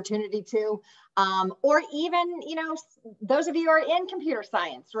afforded the opportunity to, or even, you know, those of you who are in computer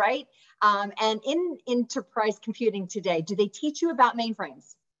science, right? And in enterprise computing today, do they teach you about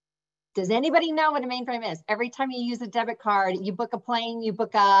mainframes? Does anybody know what a mainframe is? Every time you use a debit card, you book a plane, you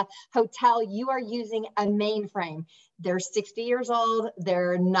book a hotel, you are using a mainframe. They're 60 years old.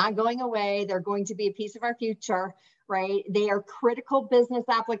 They're not going away. They're going to be a piece of our future, right? They are critical business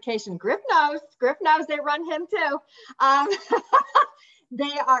application. Griff knows they run him too.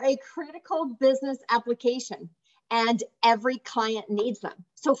 They are a critical business application and every client needs them.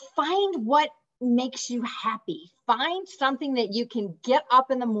 So find what makes you happy. Find something that you can get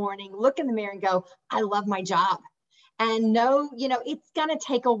up in the morning, look in the mirror and go, I love my job. And know, you know, it's going to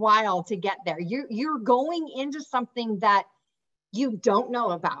take a while to get there. You're going into something that you don't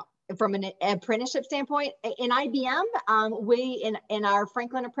know about. From an apprenticeship standpoint, in IBM, we in our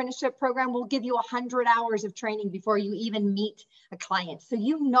Franklin apprenticeship program will give you 100 hours of training before you even meet a client. So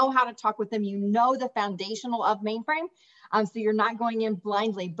you know how to talk with them, you know the foundational of mainframe. So you're not going in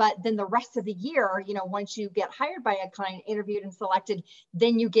blindly, but then the rest of the year, you know, once you get hired by a client, interviewed and selected,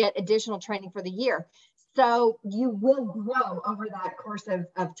 then you get additional training for the year. So you will grow over that course of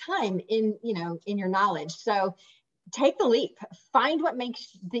time in, you know, in your knowledge. So take the leap, find what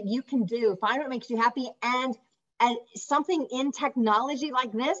makes that you can do, find what makes you happy, and something in technology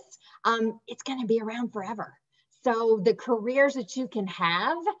like this, it's going to be around forever. So the careers that you can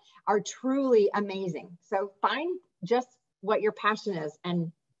have are truly amazing. So find just what your passion is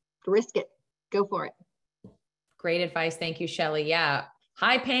and risk it. Go for it. Great advice. Thank you, Shelly. Yeah.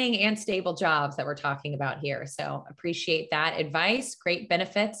 High paying and stable jobs that we're talking about here. So appreciate that advice. Great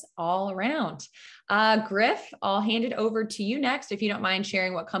benefits all around. Griff, I'll hand it over to you next. If you don't mind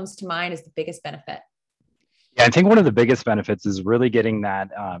sharing what comes to mind as the biggest benefit. Yeah, I think one of the biggest benefits is really getting that,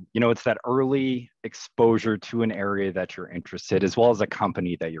 it's that early exposure to an area that you're interested, as well as a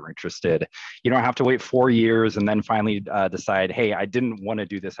company that you're interested. You don't have to wait 4 years and then finally decide, hey, I didn't want to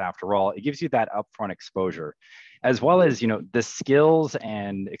do this after all. It gives you that upfront exposure, as well as, the skills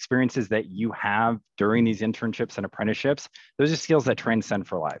and experiences that you have during these internships and apprenticeships. Those are skills that transcend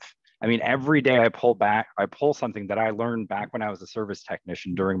for life. I mean, every day I pull something that I learned back when I was a service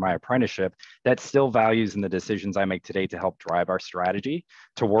technician during my apprenticeship that still values in the decisions I make today to help drive our strategy,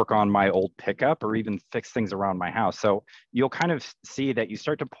 to work on my old pickup, or even fix things around my house. So you'll kind of see that you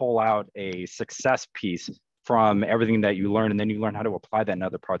start to pull out a success piece from everything that you learn, and then you learn how to apply that in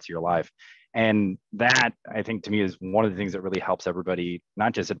other parts of your life. And that, I think, to me, is one of the things that really helps everybody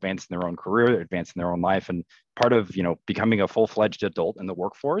not just advance in their own career, advance in their own life. And part of, becoming a full-fledged adult in the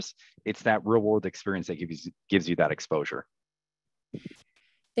workforce, it's that real-world experience that gives you that exposure.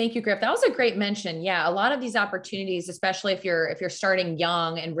 Thank you, Griff. That was a great mention. Yeah, a lot of these opportunities, especially if you're starting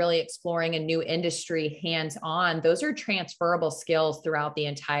young and really exploring a new industry hands-on, those are transferable skills throughout the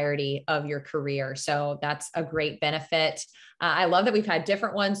entirety of your career. So that's a great benefit. I love that we've had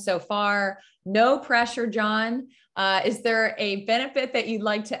different ones so far. No pressure, John. Is there a benefit that you'd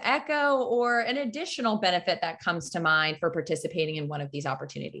like to echo, or an additional benefit that comes to mind for participating in one of these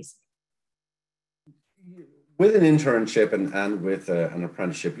opportunities? With an internship and with an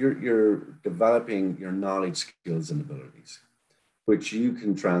apprenticeship, you're developing your knowledge, skills, and abilities, which you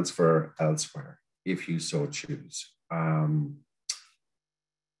can transfer elsewhere. if you so choose. I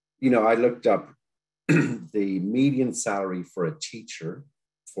looked up the median salary for a teacher,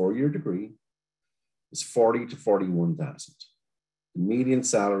 4-year degree, is 40 to 41,000. The median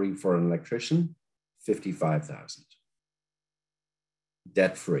salary for an electrician, 55,000.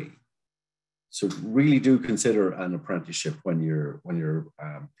 Debt-free. So really do consider an apprenticeship when you're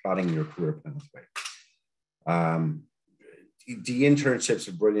plotting your career pathway. The internships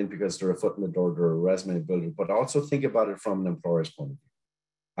are brilliant because they're a foot in the door, they're a resume builder, but also think about it from an employer's point of view.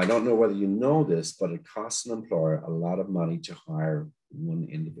 I don't know whether you know this, but it costs an employer a lot of money to hire one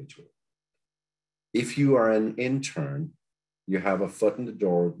individual. If you are an intern, you have a foot in the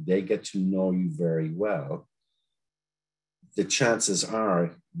door, they get to know you very well. The chances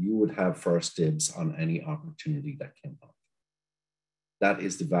are you would have first dibs on any opportunity that came up. That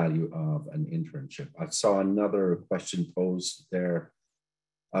is the value of an internship. I saw another question posed there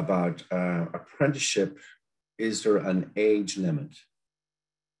about apprenticeship. Is there an age limit?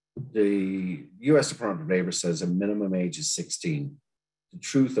 The US Department of Labor says a minimum age is 16. The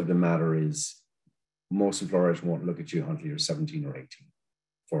truth of the matter is most employers won't look at you until you're 17 or 18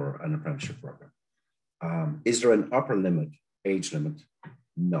 for an apprenticeship program. Is there an upper limit, age limit?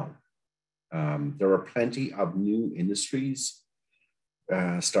 No. There are plenty of new industries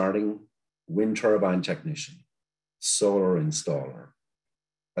starting: wind turbine technician, solar installer,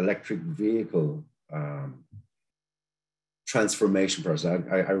 electric vehicle transformation person.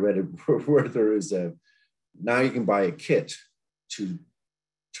 I read it where there is now you can buy a kit to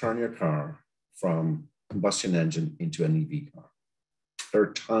turn your car from combustion engine into an EV car. There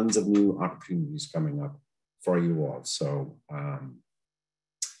are tons of new opportunities coming up for you all. So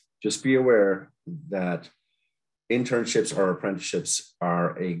just be aware that internships or apprenticeships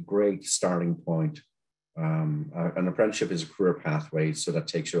are a great starting point. An apprenticeship is a career pathway, so that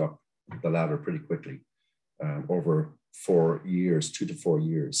takes you up the ladder pretty quickly over 4 years, 2 to 4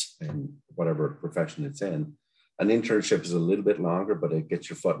 years in whatever profession it's in. An internship is a little bit longer, but it gets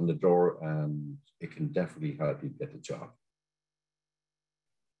your foot in the door and it can definitely help you get the job.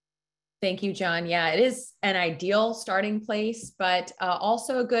 Thank you, John. Yeah, it is an ideal starting place, but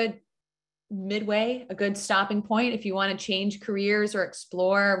also a good midway, a good stopping point if you want to change careers or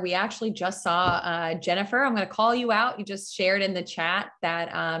explore. We actually just saw Jennifer, I'm going to call you out. You just shared in the chat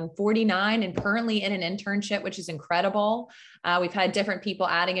that 49 and currently in an internship, which is incredible. We've had different people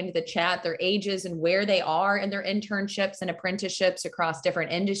adding into the chat their ages and where they are in their internships and apprenticeships across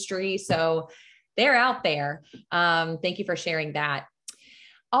different industries. So they're out there. Thank you for sharing that.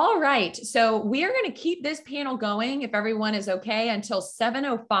 All right, so we are going to keep this panel going, if everyone is okay, until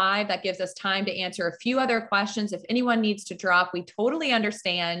 7:05. That gives us time to answer a few other questions. If anyone needs to drop, we totally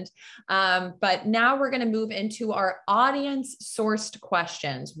understand. But now we're going to move into our audience-sourced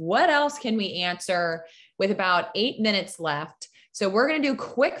questions. What else can we answer with about 8 minutes left? So we're going to do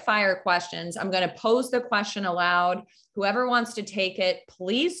quick fire questions. I'm going to pose the question aloud. Whoever wants to take it,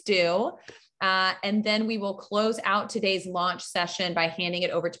 please do. And then we will close out today's launch session by handing it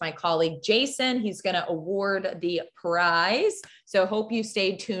over to my colleague, Jason. He's going to award the prize. So hope you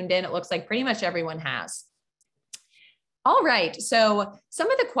stayed tuned in. It looks like pretty much everyone has. All right. So some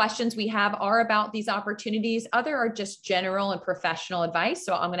of the questions we have are about these opportunities. Other are just general and professional advice.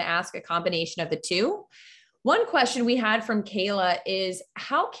 So I'm going to ask a combination of the two. One question we had from Kayla is,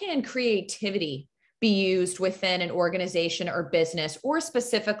 how can creativity be used within an organization or business, or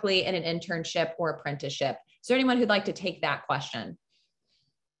specifically in an internship or apprenticeship? Is there anyone who'd like to take that question?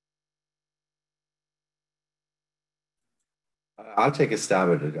 I'll take a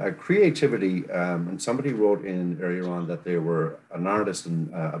stab at it. Creativity, and somebody wrote in earlier on that they were an artist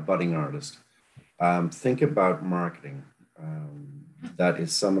and a budding artist. Think about marketing. That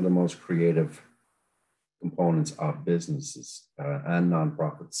is some of the most creative components of businesses and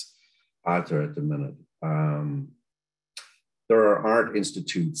nonprofits out there at the minute. There are art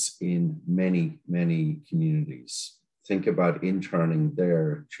institutes in many, many communities. Think about interning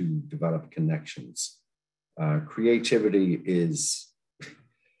there to develop connections. Creativity is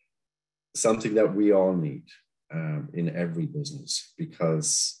something that we all need in every business,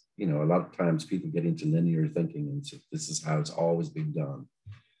 because a lot of times people get into linear thinking and say, this is how it's always been done.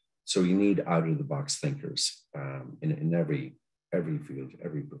 So you need out of the box thinkers in every field,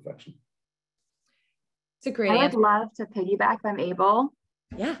 every profession. It's a great answer. I answer. would love to piggyback if I'm able.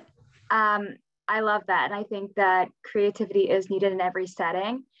 Yeah. I love that. And I think that creativity is needed in every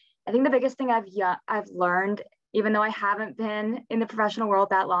setting. I think the biggest thing I've learned, even though I haven't been in the professional world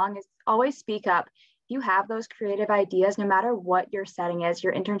that long, is always speak up. If you have those creative ideas, no matter what your setting is,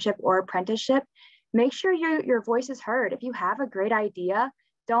 your internship or apprenticeship, make sure your voice is heard. If you have a great idea,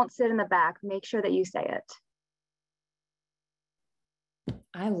 Don't sit in the back. Make sure that you say it.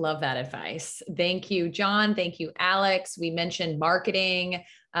 I love that advice. Thank you, John. Thank you, Alex. We mentioned marketing,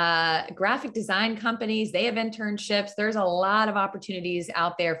 graphic design companies. They have internships. There's a lot of opportunities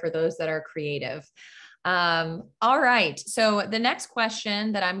out there for those that are creative. All right. So the next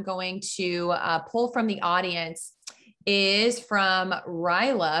question that I'm going to pull from the audience is from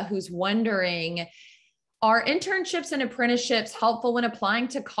Ryla, who's wondering, are internships and apprenticeships helpful when applying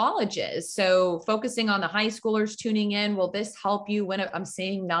to colleges? So focusing on the high schoolers tuning in, will this help you when I'm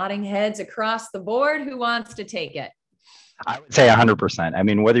seeing nodding heads across the board? Who wants to take it? I would say 100%. I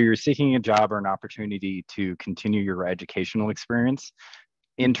mean, whether you're seeking a job or an opportunity to continue your educational experience,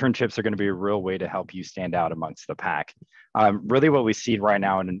 internships are going to be a real way to help you stand out amongst the pack. Really what we see right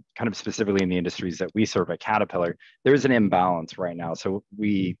now, and kind of specifically in the industries that we serve at Caterpillar, there's an imbalance right now. So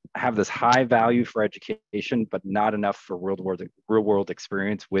we have this high value for education, but not enough for real world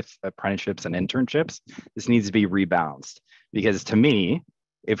experience with apprenticeships and internships. This needs to be rebalanced, because to me,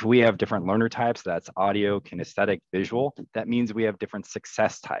 if we have different learner types, that's audio, kinesthetic, visual, that means we have different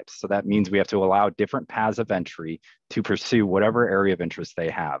success types. So that means we have to allow different paths of entry to pursue whatever area of interest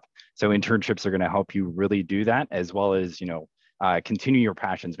they have. So internships are going to help you really do that, as well as, continue your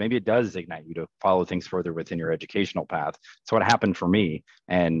passions. Maybe it does ignite you to follow things further within your educational path. So what happened for me,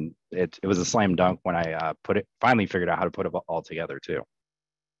 and it was a slam dunk when I finally figured out how to put it all together too.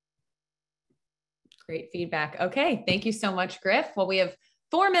 Great feedback. Okay. Thank you so much, Griff. Well, we have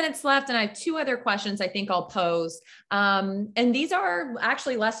 4 minutes left, and I have 2 other questions I think I'll pose. And these are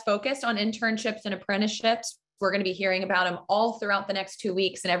actually less focused on internships and apprenticeships. We're going to be hearing about them all throughout the next 2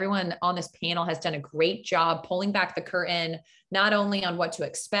 weeks. And everyone on this panel has done a great job pulling back the curtain, not only on what to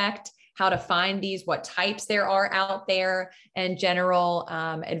expect, how to find these, what types there are out there, and general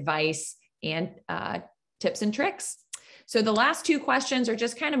advice and tips and tricks. So the last 2 questions are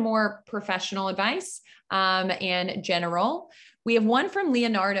just kind of more professional advice and general. We have one from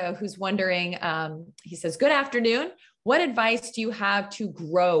Leonardo who's wondering, he says, good afternoon. What advice do you have to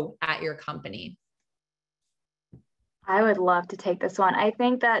grow at your company? I would love to take this one. I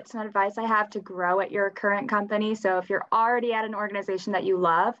think that some advice I have to grow at your current company. So if you're already at an organization that you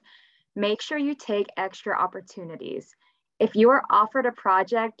love, make sure you take extra opportunities. If you are offered a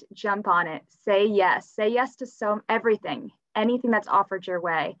project, jump on it. Say yes. Say yes to everything, anything that's offered your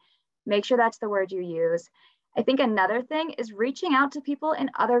way. Make sure that's the word you use. I think another thing is reaching out to people in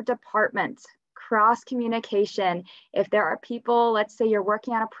other departments, cross communication. If there are people, let's say you're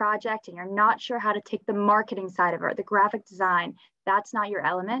working on a project and you're not sure how to take the marketing side of it, the graphic design, that's not your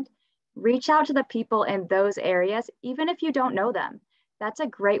element. Reach out to the people in those areas, even if you don't know them. That's a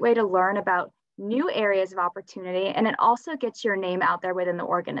great way to learn about new areas of opportunity, and it also gets your name out there within the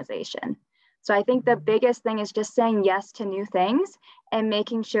organization. So I think the biggest thing is just saying yes to new things and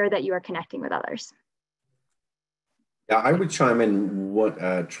making sure that you are connecting with others. Yeah, I would chime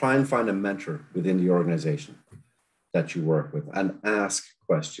in, try and find a mentor within the organization that you work with and ask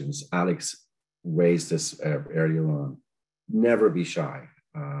questions. Alex raised this earlier on. Never be shy.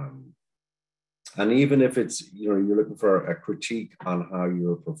 And even if it's, you're looking for a critique on how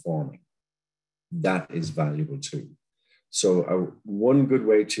you're performing, that is valuable too. So one good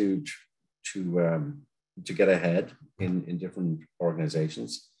way to get ahead in different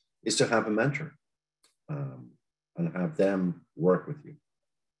organizations is to have a mentor. And have them work with you.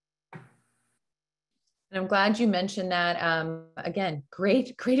 And I'm glad you mentioned that. Again,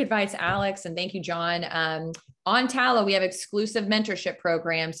 great advice, Alex. And thank you, John. On Tallo, we have exclusive mentorship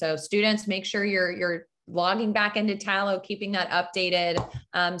programs. So students, make sure you're logging back into Tallo, keeping that updated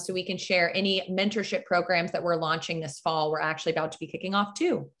so we can share any mentorship programs that we're launching this fall. We're actually about to be kicking off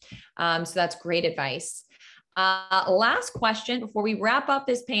 2. So that's great advice. Last question before we wrap up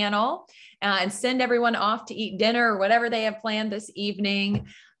this panel and send everyone off to eat dinner or whatever they have planned this evening.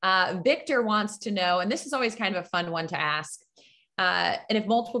 Victor wants to know, and this is always kind of a fun one to ask. And if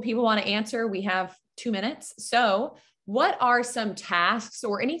multiple people want to answer, we have 2 minutes. So what are some tasks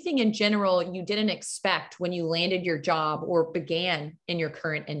or anything in general you didn't expect when you landed your job or began in your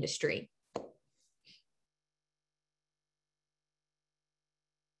current industry?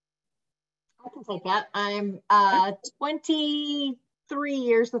 I can take that. I'm 23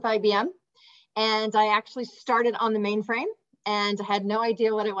 years with IBM, and I actually started on the mainframe and had no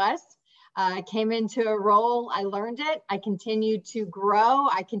idea what it was. I came into a role, I learned it, I continued to grow,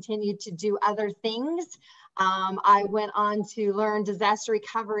 I continued to do other things. I went on to learn disaster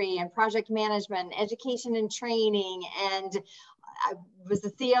recovery and project management, education and training, and I was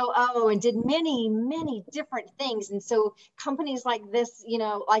the COO and did many, many different things. And so companies like this,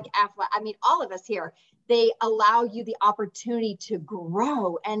 like Aflac, I mean, all of us here, they allow you the opportunity to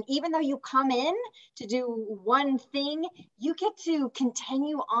grow. And even though you come in to do one thing, you get to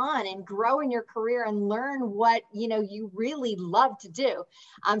continue on and grow in your career and learn what, you know, you really love to do.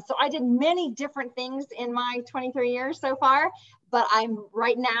 So I did many different things in my 23 years so far, but I'm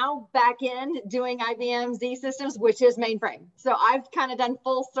right now back in doing IBM Z Systems, which is mainframe. So I've kind of done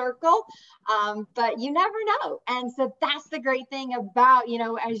full circle, but you never know. And so that's the great thing about, you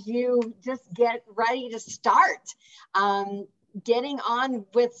know, as you just get ready to start, getting on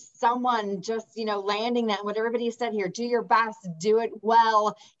with someone, just, you know, landing that, what everybody said here, do your best, do it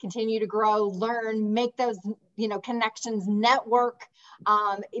well, continue to grow, learn, make those, you know, connections, network,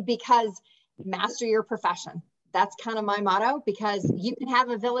 because master your profession. That's kind of my motto, because you can have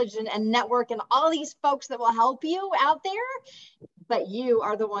a village and network and all these folks that will help you out there, but you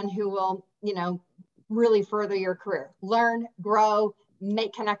are the one who will, you know, really further your career, learn, grow,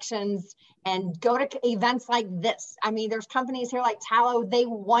 make connections, and go to events like this. I mean, there's companies here like Tallo, they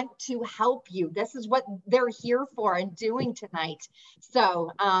want to help you. This is what they're here for and doing tonight.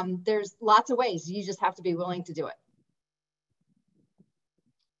 So there's lots of ways. You just have to be willing to do it.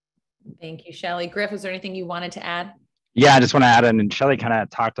 Thank you, Shelley. Griff, is there anything you wanted to add? Yeah, I just want to add in, and Shelley kind of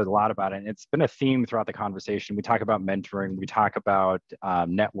talked a lot about it. And it's been a theme throughout the conversation. We talk about mentoring, we talk about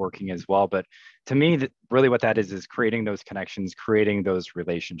networking as well. But to me, really what that is creating those connections, creating those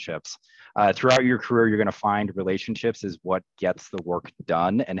relationships. Throughout your career, you're going to find relationships is what gets the work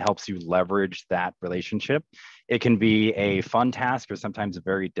done and helps you leverage that relationship. It can be a fun task or sometimes a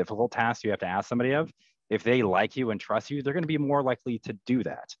very difficult task you have to ask somebody of. If they like you and trust you, they're going to be more likely to do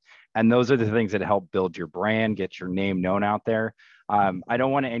that. And those are the things that help build your brand, get your name known out there. I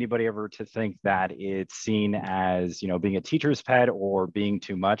don't want anybody ever to think that it's seen as, you know, being a teacher's pet or being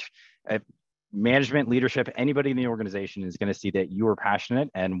too much. Management, leadership, anybody in the organization is going to see that you are passionate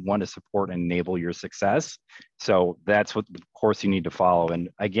and want to support and enable your success. So that's what the course you need to follow. And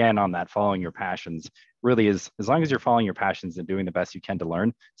again, on that, following your passions really is, as long as you're following your passions and doing the best you can to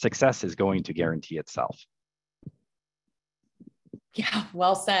learn, success is going to guarantee itself. Yeah,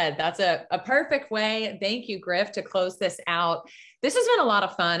 well said. That's a perfect way. Thank you, Griff, to close this out. This has been a lot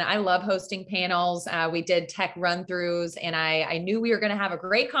of fun. I love hosting panels. We did tech run-throughs, and I knew we were going to have a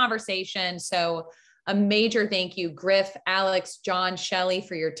great conversation. So a major thank you, Griff, Alex, John, Shelley,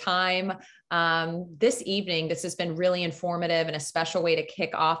 for your time this evening. This has been really informative and a special way to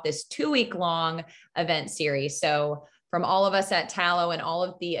kick off this 2-week-long event series. So from all of us at Tallo and all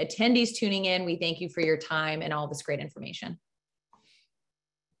of the attendees tuning in, we thank you for your time and all this great information.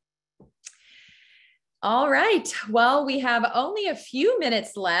 All right. Well, we have only a few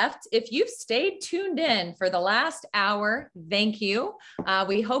minutes left. If you've stayed tuned in for the last hour, thank you.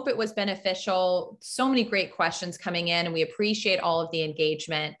 We hope it was beneficial. So many great questions coming in, and we appreciate all of the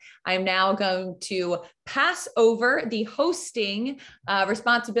engagement. I'm now going to pass over the hosting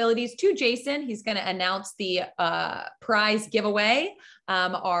responsibilities to Jason. He's going to announce the prize giveaway,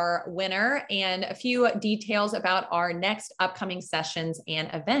 our winner, and a few details about our next upcoming sessions and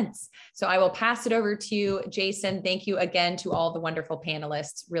events. So I will pass it over to you, Jason. Thank you again to all the wonderful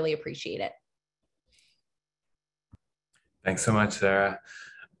panelists. Really appreciate it. Thanks so much, Sarah.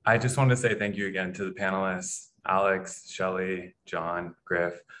 I just want to say thank you again to the panelists, Alex, Shelley, John,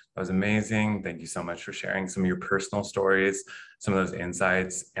 Griff. That was amazing. Thank you so much for sharing some of your personal stories, some of those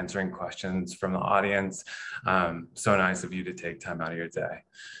insights, answering questions from the audience. So nice of you to take time out of your day.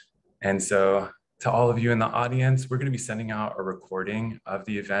 And so to all of you in the audience, we're going to be sending out a recording of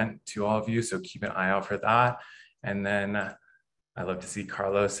the event to all of you. So keep an eye out for that. And then I love to see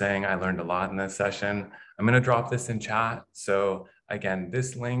Carlos saying, I learned a lot in this session. I'm going to drop this in chat. So again,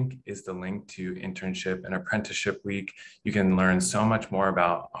 this link is the link to Internship and Apprenticeship Week. You can learn so much more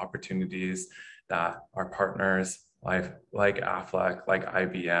about opportunities that our partners like Aflac, like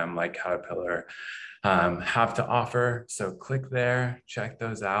IBM, like Caterpillar have to offer. So click there, check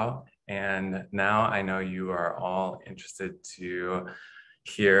those out. And now I know you are all interested to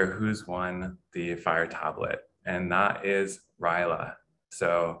hear who's won the Fire Tablet, and that is Ryla.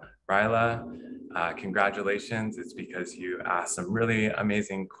 So Ryla, congratulations. It's because you asked some really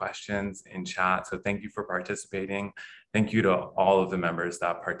amazing questions in chat. So thank you for participating. Thank you to all of the members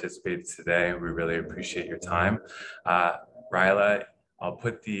that participated today. We really appreciate your time. Ryla, I'll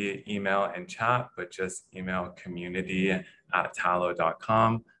put the email in chat, but just email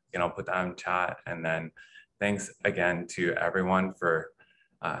community@tallo.com. And I'll put that in chat. And then thanks again to everyone for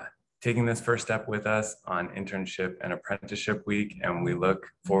taking this first step with us on Internship and Apprenticeship Week. And we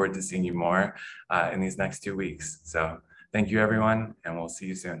look forward to seeing you more in these next 2 weeks. So thank you, everyone, and we'll see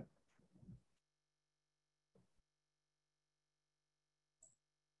you soon.